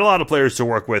offense. You've got a lot of players to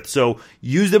work with, so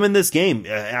use them in this game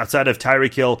outside of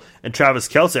Tyreek Hill and Travis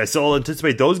Kelce. I still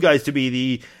anticipate those guys to be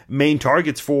the main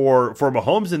targets for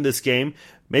Mahomes in this game.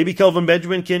 Maybe Kelvin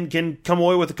Benjamin can come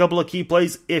away with a couple of key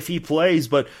plays if he plays,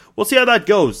 but we'll see how that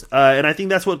goes. And I think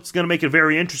that's what's going to make it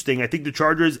very interesting. I think the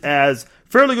Chargers, as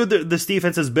fairly good this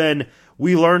defense has been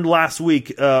we learned last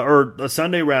week, or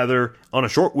Sunday rather, on a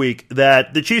short week,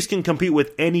 that the Chiefs can compete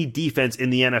with any defense in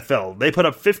the NFL. They put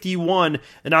up 51,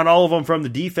 and not all of them from the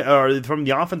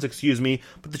offense,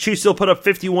 but the Chiefs still put up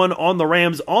 51 on the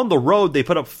Rams on the road. They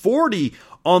put up 40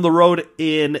 on the road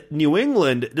in New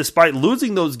England, despite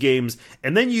losing those games.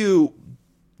 And then you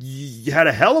had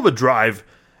a hell of a drive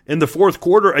in the fourth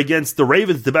quarter against the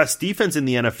Ravens, the best defense in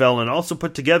the NFL, and also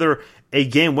put together a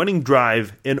game-winning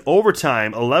drive in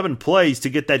overtime, 11 plays to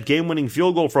get that game-winning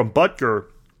field goal from Butker.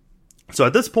 So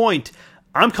at this point,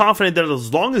 I'm confident that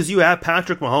as long as you have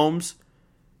Patrick Mahomes,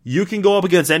 you can go up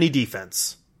against any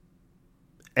defense.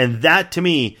 And that, to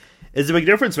me, is a big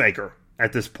difference maker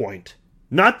at this point.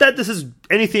 Not that this is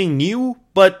anything new,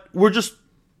 but we're just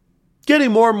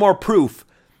getting more and more proof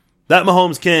that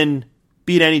Mahomes can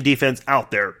beat any defense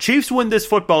out there. Chiefs win this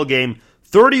football game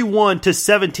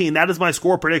 31-17. That is my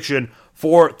score prediction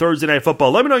for Thursday Night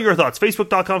Football. Let me know your thoughts.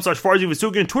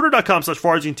 Facebook.com/FarzineVesugian,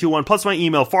 Twitter.com/Farzine21, plus my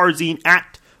email,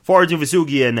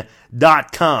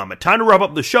 Farzine@FarzineVesugian.com. Time to wrap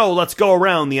up the show. Let's go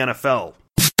around the NFL.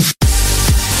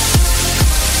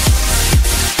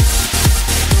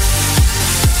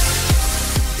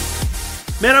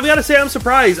 Man, I've got to say I'm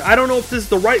surprised. I don't know if this is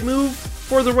the right move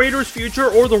for the Raiders' future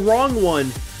or the wrong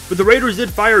one. But the Raiders did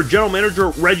fire general manager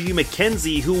Reggie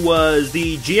McKenzie, who was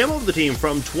the GM of the team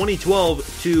from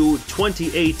 2012 to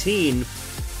 2018.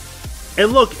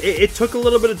 And look, it took a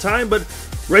little bit of time, but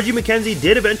Reggie McKenzie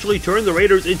did eventually turn the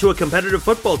Raiders into a competitive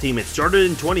football team. It started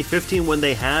in 2015 when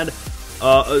they had,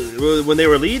 when they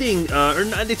were leading,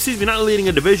 not leading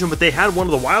a division, but they had one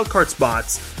of the wild card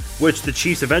spots, which the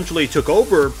Chiefs eventually took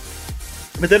over.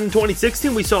 But then in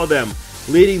 2016, we saw them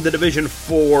leading the division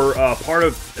for part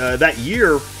of that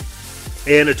year,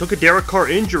 and it took a Derek Carr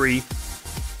injury,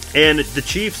 and the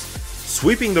Chiefs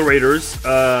sweeping the Raiders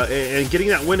and getting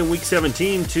that win in Week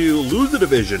 17 to lose the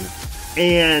division.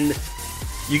 And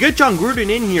you get Jon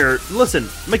Gruden in here. Listen,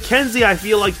 McKenzie, I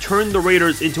feel like, turned the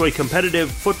Raiders into a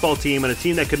competitive football team and a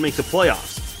team that could make the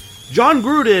playoffs. Jon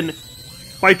Gruden,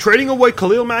 by trading away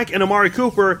Khalil Mack and Amari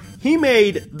Cooper, he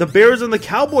made the Bears and the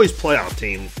Cowboys playoff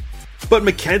team. But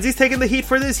McKenzie's taking the heat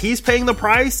for this. He's paying the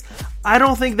price. I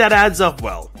don't think that adds up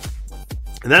well.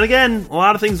 And then again, a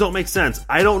lot of things don't make sense.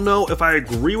 I don't know if I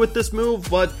agree with this move,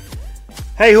 but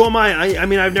hey, who am I? I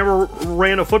mean, I've never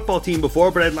ran a football team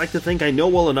before, but I'd like to think I know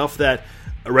well enough that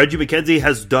Reggie McKenzie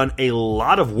has done a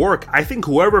lot of work. I think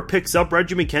whoever picks up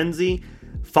Reggie McKenzie,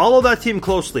 follow that team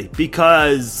closely,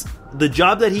 because the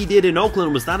job that he did in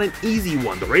Oakland was not an easy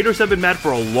one. The Raiders have been mad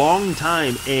for a long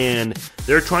time, and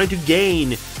they're trying to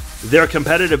gain their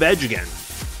competitive edge again.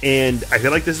 And I feel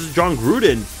like this is Jon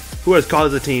Gruden who has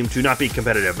caused the team to not be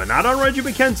competitive, but not on Reggie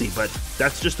McKenzie. But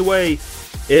that's just the way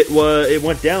it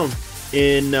went down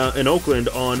in Oakland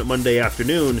on Monday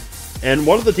afternoon. And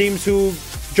one of the teams who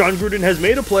Jon Gruden has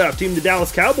made a playoff team, the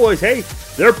Dallas Cowboys, hey,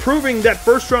 they're proving that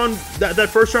first round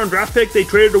draft pick they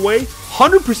traded away,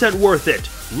 100% worth it.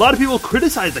 A lot of people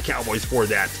criticize the Cowboys for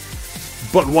that,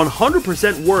 but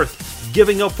 100% worth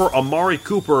giving up for Amari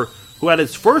Cooper, who had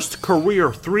his first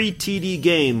career 3 TD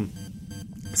game.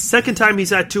 Second time he's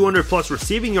had 200 plus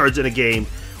receiving yards in a game.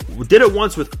 Did it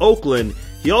once with Oakland.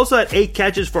 He also had 8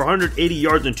 catches for 180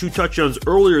 yards and 2 touchdowns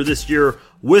earlier this year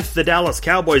with the Dallas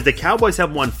Cowboys. The Cowboys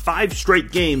have won 5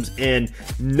 straight games, and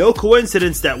no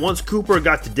coincidence that once Cooper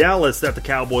got to Dallas that the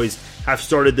Cowboys have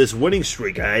started this winning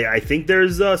streak. I think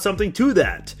there's something to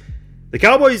that. The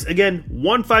Cowboys, again,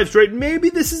 won 5 straight. Maybe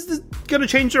this is going to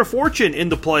change their fortune in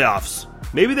the playoffs.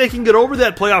 Maybe they can get over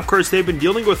that playoff curse they've been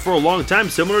dealing with for a long time,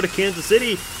 similar to Kansas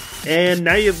City, and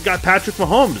now you've got Patrick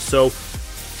Mahomes. So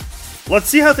let's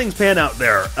see how things pan out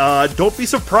there. Don't be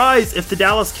surprised if the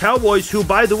Dallas Cowboys, who,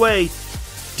 by the way,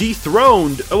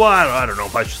 dethroned, well, I don't know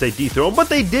if I should say dethroned, but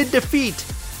they did defeat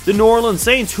the New Orleans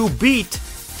Saints, who beat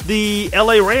the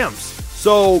LA Rams.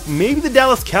 So maybe the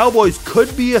Dallas Cowboys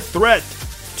could be a threat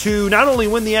to not only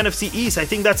win the NFC East. I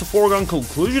think that's a foregone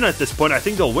conclusion at this point. I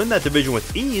think they'll win that division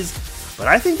with ease, but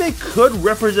I think they could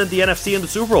represent the NFC in the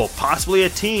Super Bowl, possibly a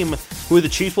team who the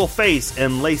Chiefs will face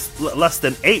in less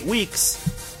than 8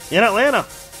 weeks in Atlanta.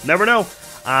 Never know.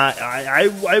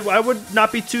 I would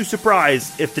not be too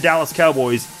surprised if the Dallas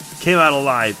Cowboys came out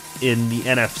alive in the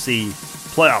NFC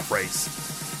playoff race.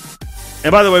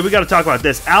 And by the way, we got to talk about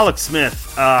this. Alex Smith,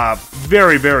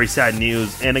 very, very sad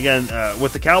news. And again,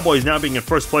 with the Cowboys now being in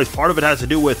first place, part of it has to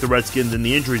do with the Redskins and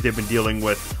the injuries they've been dealing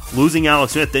with. Losing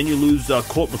Alex Smith, then you lose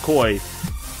Colt McCoy.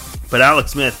 But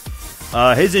Alex Smith,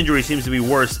 his injury seems to be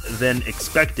worse than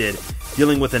expected,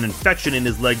 dealing with an infection in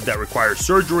his leg that requires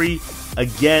surgery.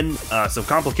 Again, some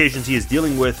complications he is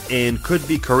dealing with and could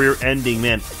be career-ending.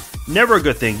 Man, never a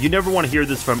good thing. You never want to hear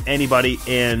this from anybody,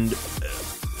 and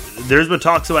there's been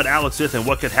talks about Alex Smith and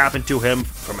what could happen to him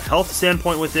from a health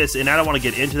standpoint with this, and I don't want to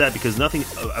get into that because nothing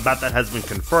about that has been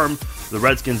confirmed. The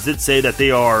Redskins did say that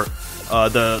they are,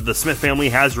 the Smith family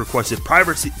has requested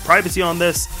privacy on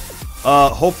this.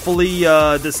 Hopefully,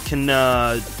 this can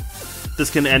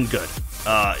end good.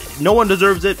 No one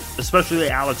deserves it, especially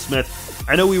Alex Smith.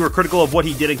 I know we were critical of what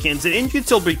he did in Kansas City, and you can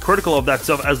still be critical of that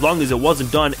stuff as long as it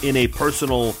wasn't done in a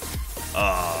personal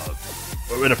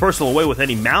way with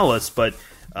any malice. But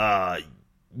at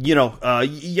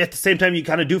the same time, you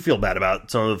kind of do feel bad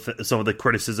about some of the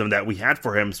criticism that we had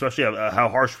for him, especially how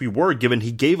harsh we were, given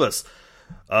he gave us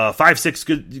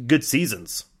 5-6 good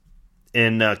seasons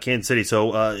in Kansas City.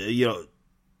 So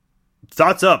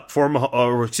thoughts up for not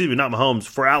Mahomes,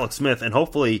 for Alex Smith, and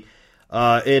hopefully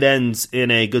it ends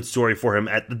in a good story for him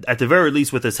at the very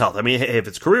least with his health. I mean, if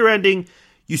it's career ending,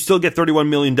 you still get $31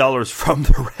 million from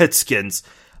the Redskins,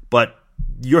 but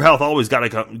your health always got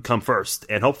to come first,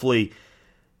 and hopefully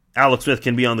Alex Smith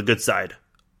can be on the good side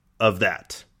of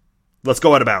that. Let's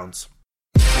go out of bounds.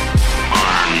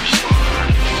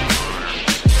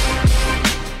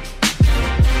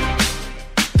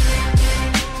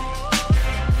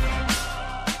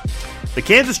 The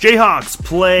Kansas Jayhawks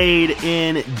played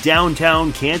in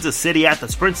downtown Kansas City at the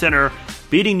Sprint Center,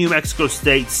 beating New Mexico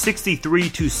State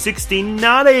 63-60.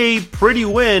 Not a pretty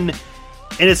win,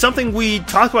 and it's something we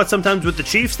talk about sometimes with the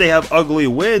Chiefs. They have ugly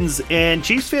wins, and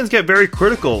Chiefs fans get very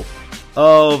critical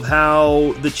of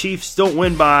how the Chiefs don't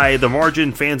win by the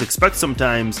margin fans expect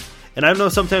sometimes. And I know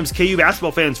sometimes KU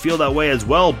basketball fans feel that way as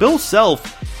well. Bill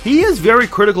Self, he is very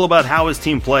critical about how his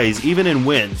team plays, even in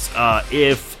wins.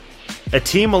 If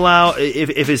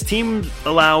his team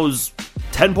allows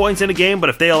 10 points in a game, but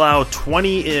if they allow 10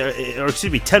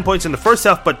 points in the first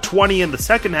half, but 20 in the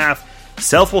second half,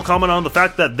 Self will comment on the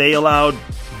fact that they allowed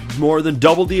more than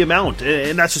double the amount.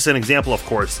 And that's just an example, of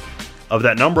course, of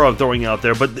that number I'm throwing out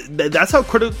there. But that's how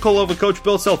critical of a coach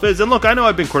Bill Self is. And look, I know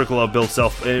I've been critical of Bill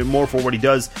Self more for what he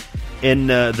does in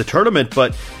the tournament,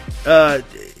 but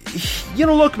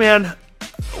look, man,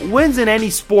 wins in any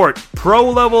sport, pro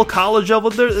level, college level,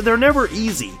 they're never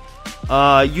easy.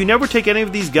 You never take any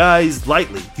of these guys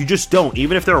lightly. You just don't.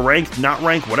 Even if they're ranked, not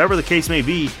ranked, whatever the case may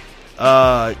be,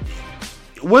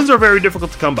 wins are very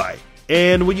difficult to come by.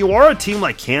 And when you are a team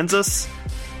like Kansas,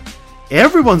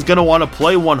 everyone's going to want to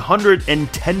play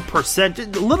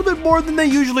 110%, a little bit more than they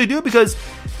usually do, because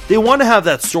they want to have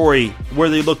that story where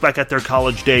they look back at their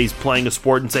college days playing a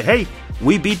sport and say, hey,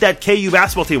 we beat that KU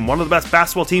basketball team, one of the best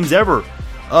basketball teams ever.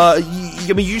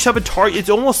 You just have a target. It's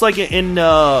almost like in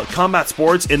combat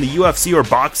sports, in the UFC or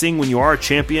boxing, when you are a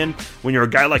champion, when you're a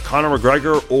guy like Conor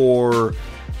McGregor or,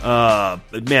 I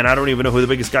don't even know who the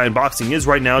biggest guy in boxing is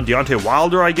right now, Deontay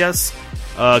Wilder, I guess,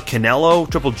 Canelo,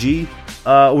 Triple G.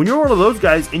 When you're one of those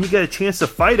guys and you get a chance to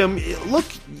fight him, look,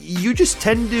 you just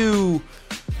tend to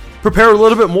prepare a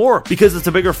little bit more because it's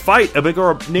a bigger fight, a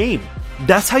bigger name.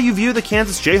 That's how you view the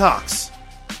Kansas Jayhawks.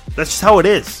 That's just how it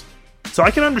is. So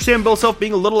I can understand Bill Self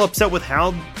being a little upset with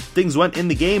how things went in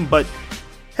the game, but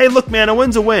hey, look, man, a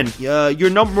win's a win. You're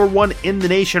number one in the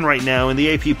nation right now in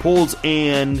the AP polls,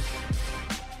 and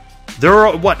there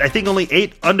are, I think only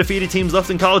 8 undefeated teams left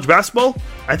in college basketball?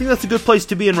 I think that's a good place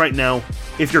to be in right now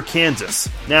if you're Kansas.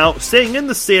 Now, staying in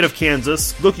the state of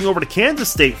Kansas, looking over to Kansas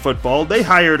State football, they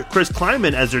hired Chris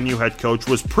Klieman as their new head coach,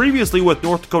 was previously with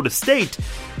North Dakota State,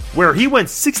 where he went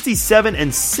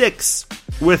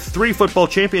 67-6 with 3 football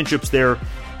championships there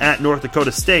at North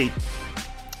Dakota State.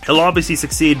 He'll obviously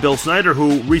succeed Bill Snyder,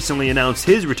 who recently announced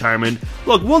his retirement.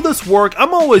 Look, will this work?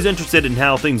 I'm always interested in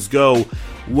how things go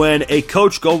when a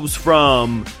coach goes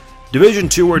from Division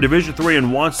II or Division III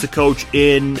and wants to coach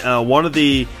in one of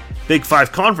the Big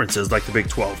 5 conferences like the Big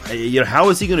 12. How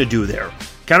is he going to do there?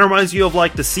 Kind of reminds you of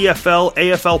like the CFL,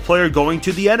 AFL player going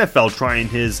to the NFL, trying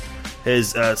his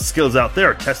skills out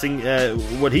there, testing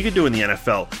what he could do in the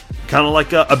NFL. Kind of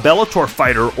like a Bellator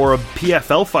fighter or a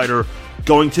PFL fighter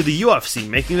going to the UFC,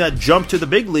 making that jump to the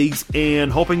big leagues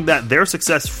and hoping that their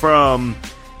success from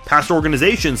past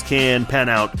organizations can pan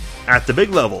out at the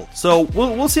big level. So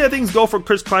we'll see how things go for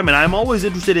Chris Klieman. I'm always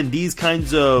interested in these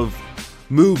kinds of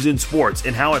moves in sports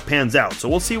and how it pans out. So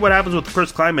we'll see what happens with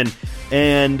Chris Klieman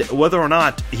and whether or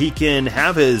not he can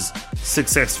have his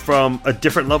success from a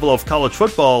different level of college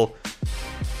football.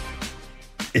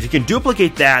 If he can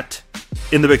duplicate that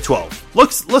in the Big 12.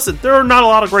 Listen, there are not a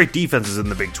lot of great defenses in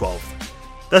the Big 12.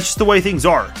 That's just the way things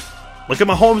are. Look at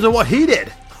Mahomes and what he did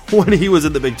when he was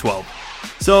in the Big 12.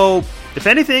 So, if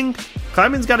anything,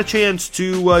 Klieman's got a chance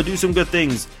to do some good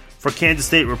things for Kansas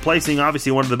State, replacing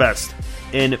obviously one of the best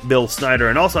in Bill Snyder.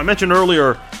 And also, I mentioned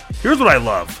earlier, here's what I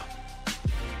love.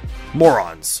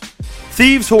 Morons.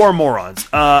 thieves who are morons.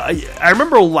 I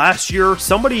remember last year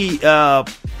somebody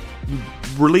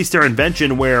released their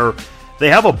invention where they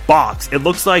have a box. It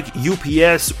looks like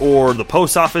UPS or the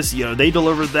post office. They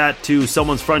delivered that to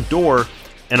someone's front door.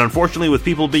 And unfortunately, with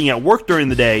people being at work during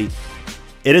the day,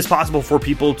 it is possible for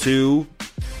people to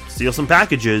steal some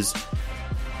packages.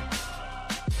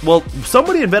 Well,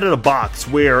 somebody invented a box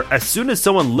where as soon as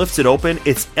someone lifts it open,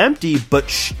 it's empty, but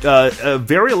a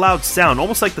very loud sound,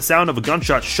 almost like the sound of a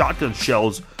gunshot, shotgun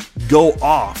shells go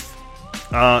off.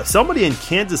 Somebody in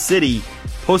Kansas City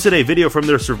posted a video from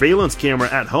their surveillance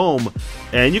camera at home,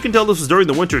 and you can tell this was during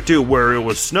the winter too, where it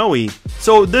was snowy.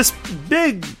 So this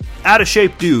big,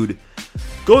 out-of-shape dude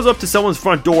goes up to someone's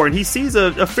front door, and he sees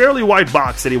a fairly wide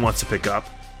box that he wants to pick up.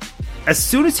 As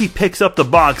soon as he picks up the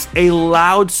box, a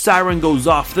loud siren goes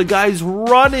off. The guy's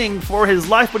running for his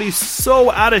life, but he's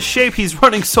so out of shape, he's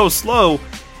running so slow.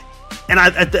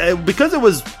 And because it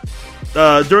was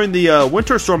during the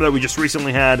winter storm that we just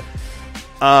recently had,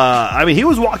 he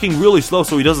was walking really slow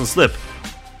so he doesn't slip.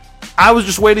 I was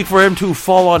just waiting for him to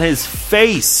fall on his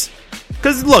face.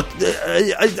 Because, look,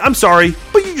 I'm sorry,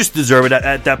 but you just deserve it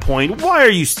at that point. Why are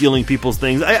you stealing people's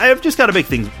things? I've just got a big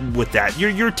thing with that.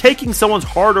 You're taking someone's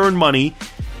hard-earned money.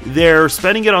 They're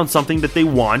spending it on something that they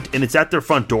want, and it's at their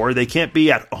front door. They can't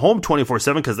be at home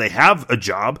 24/7 because they have a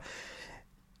job.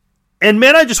 And,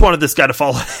 man, I just wanted this guy to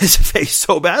fall on his face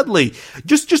so badly.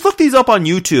 Just look these up on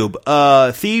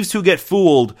YouTube. Thieves who get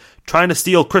fooled trying to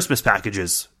steal Christmas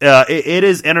packages. It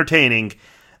is entertaining.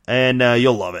 And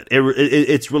you'll love it.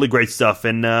 It's really great stuff.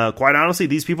 And quite honestly,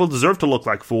 these people deserve to look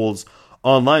like fools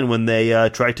online when they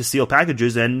try to steal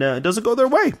packages, and it doesn't go their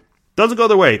way. Doesn't go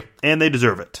their way, and they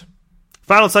deserve it.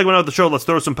 Final segment of the show, let's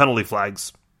throw some penalty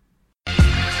flags.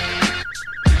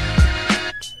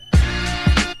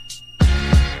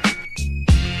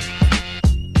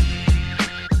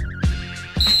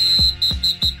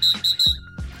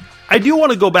 I do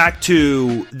want to go back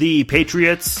to the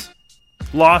Patriots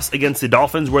loss against the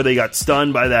Dolphins, where they got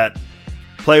stunned by that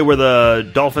play where the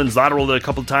Dolphins lateraled it a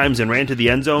couple times and ran to the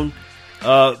end zone.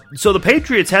 So the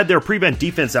Patriots had their prevent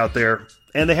defense out there,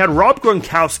 and they had Rob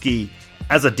Gronkowski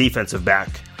as a defensive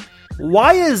back.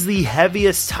 Why is the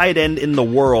heaviest tight end in the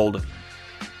world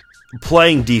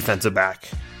playing defensive back?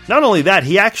 Not only that,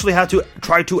 he actually had to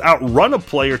try to outrun a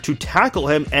player to tackle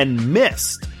him and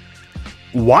missed.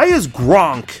 Why is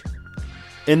Gronk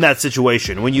in that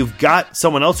situation when you've got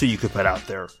someone else who you could put out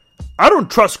there? I don't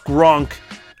trust Gronk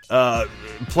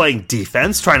playing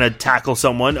defense, trying to tackle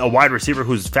someone, a wide receiver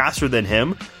who's faster than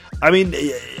him. I mean,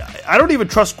 I don't even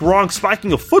trust Gronk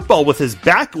spiking a football with his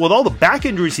back, with all the back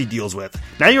injuries he deals with.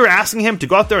 Now you're asking him to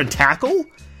go out there and tackle?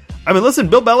 I mean, listen,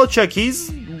 Bill Belichick,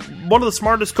 he's one of the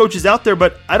smartest coaches out there,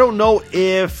 but I don't know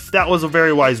if that was a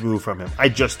very wise move from him. I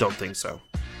just don't think so.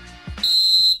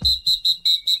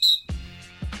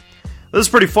 This is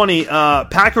pretty funny.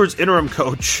 Packers interim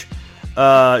coach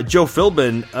Joe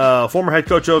Philbin, former head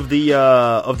coach of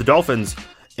the Dolphins,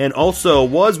 and also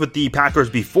was with the Packers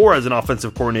before as an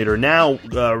offensive coordinator. Now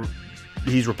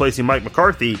he's replacing Mike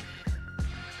McCarthy.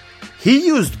 He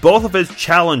used both of his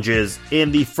challenges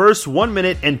in the first 1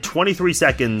 minute and 23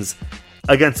 seconds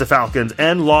against the Falcons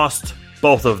and lost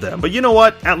both of them. But you know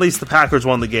what? At least the Packers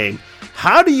won the game.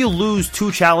 How do you lose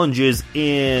two challenges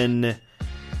in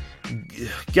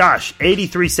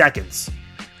 83 seconds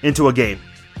into a game?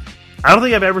 I don't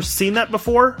think I've ever seen that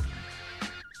before.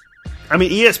 I mean,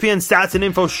 ESPN Stats and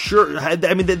Info, sure.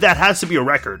 I mean, that has to be a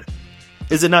record.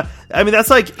 Is it not? I mean, that's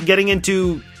like getting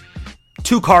into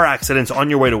 2 car accidents on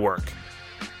your way to work.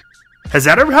 Has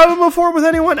that ever happened before with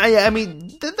anyone? I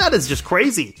mean, that is just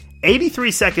crazy.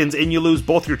 83 seconds and you lose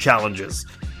both your challenges.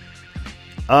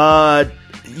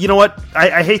 You know what?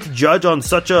 I hate to judge on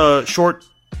such a short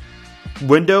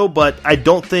window, but I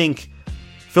don't think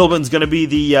Philbin's going to be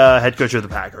the head coach of the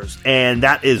Packers, and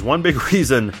that is one big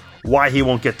reason why he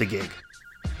won't get the gig.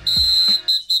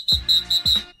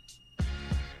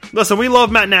 Listen, we love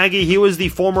Matt Nagy. He was the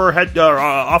former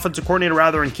offensive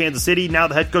coordinator in Kansas City, now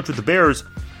the head coach with the Bears.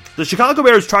 The Chicago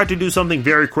Bears tried to do something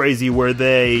very crazy where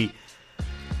they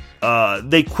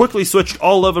quickly switched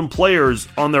all 11 players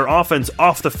on their offense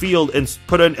off the field and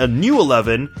put in a new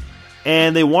 11.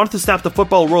 And they wanted to snap the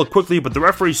football real quickly, but the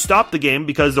referee stopped the game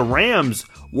because the Rams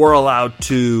were allowed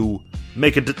to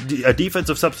make a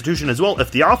defensive substitution as well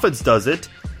if the offense does it.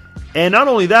 And not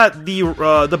only that,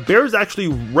 the Bears actually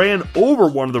ran over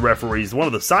one of the referees, one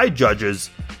of the side judges,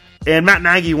 and Matt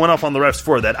Nagy went off on the refs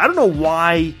for that. I don't know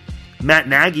why Matt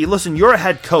Nagy, listen, you're a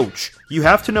head coach. You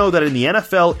have to know that in the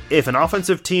NFL, if an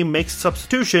offensive team makes a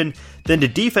substitution, then the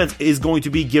defense is going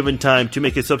to be given time to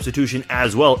make a substitution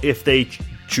as well if they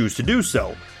choose to do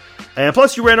so. And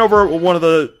plus, you ran over one of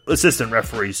the assistant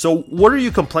referees. So what are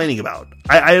you complaining about?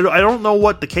 I don't know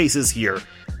what the case is here.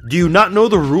 Do you not know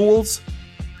the rules?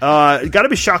 Got to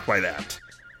be shocked by that.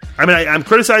 I mean, I'm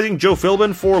criticizing Joe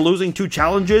Philbin for losing 2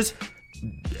 challenges.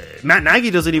 Matt Nagy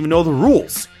doesn't even know the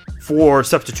rules for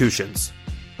substitutions.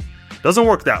 Doesn't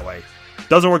work that way.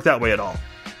 Doesn't work that way at all.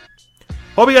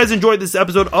 Hope you guys enjoyed this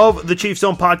episode of the Chiefs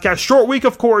Zone Podcast. Short week,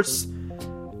 of course.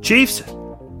 Chiefs,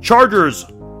 Chargers,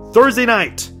 Thursday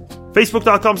night.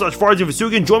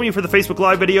 Facebook.com/FarziVasugian. Join me for the Facebook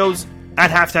Live videos at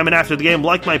halftime and after the game.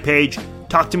 Like my page.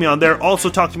 Talk to me on there. Also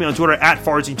talk to me on Twitter at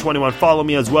Farzine21. Follow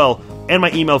me as well. And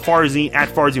my email,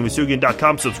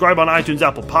 farzine@FarzineVasugian.com. Subscribe on iTunes,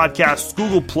 Apple Podcasts,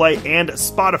 Google Play, and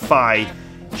Spotify.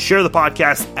 Share the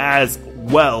podcast as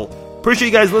well. Appreciate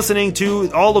you guys listening to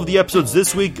all of the episodes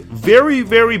this week. Very,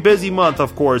 very busy month,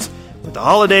 of course, with the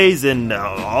holidays and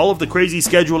all of the crazy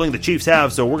scheduling the Chiefs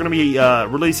have. So we're going to be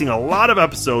releasing a lot of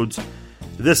episodes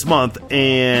this month,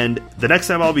 and the next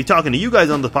time I'll be talking to you guys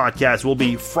on the podcast will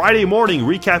be Friday morning,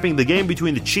 recapping the game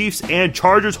between the Chiefs and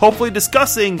Chargers, hopefully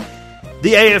discussing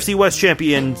the AFC West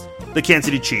champions, the Kansas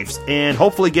City Chiefs, and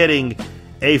hopefully getting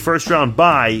a first round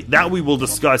bye that we will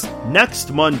discuss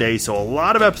next Monday. So a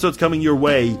lot of episodes coming your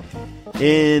way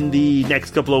in the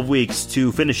next couple of weeks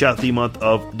to finish out the month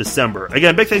of December.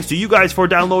 Again, big thanks to you guys for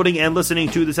downloading and listening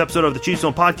to this episode of the Chiefs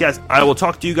Zone Podcast. I will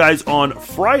talk to you guys on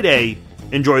Friday.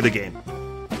 Enjoy the game.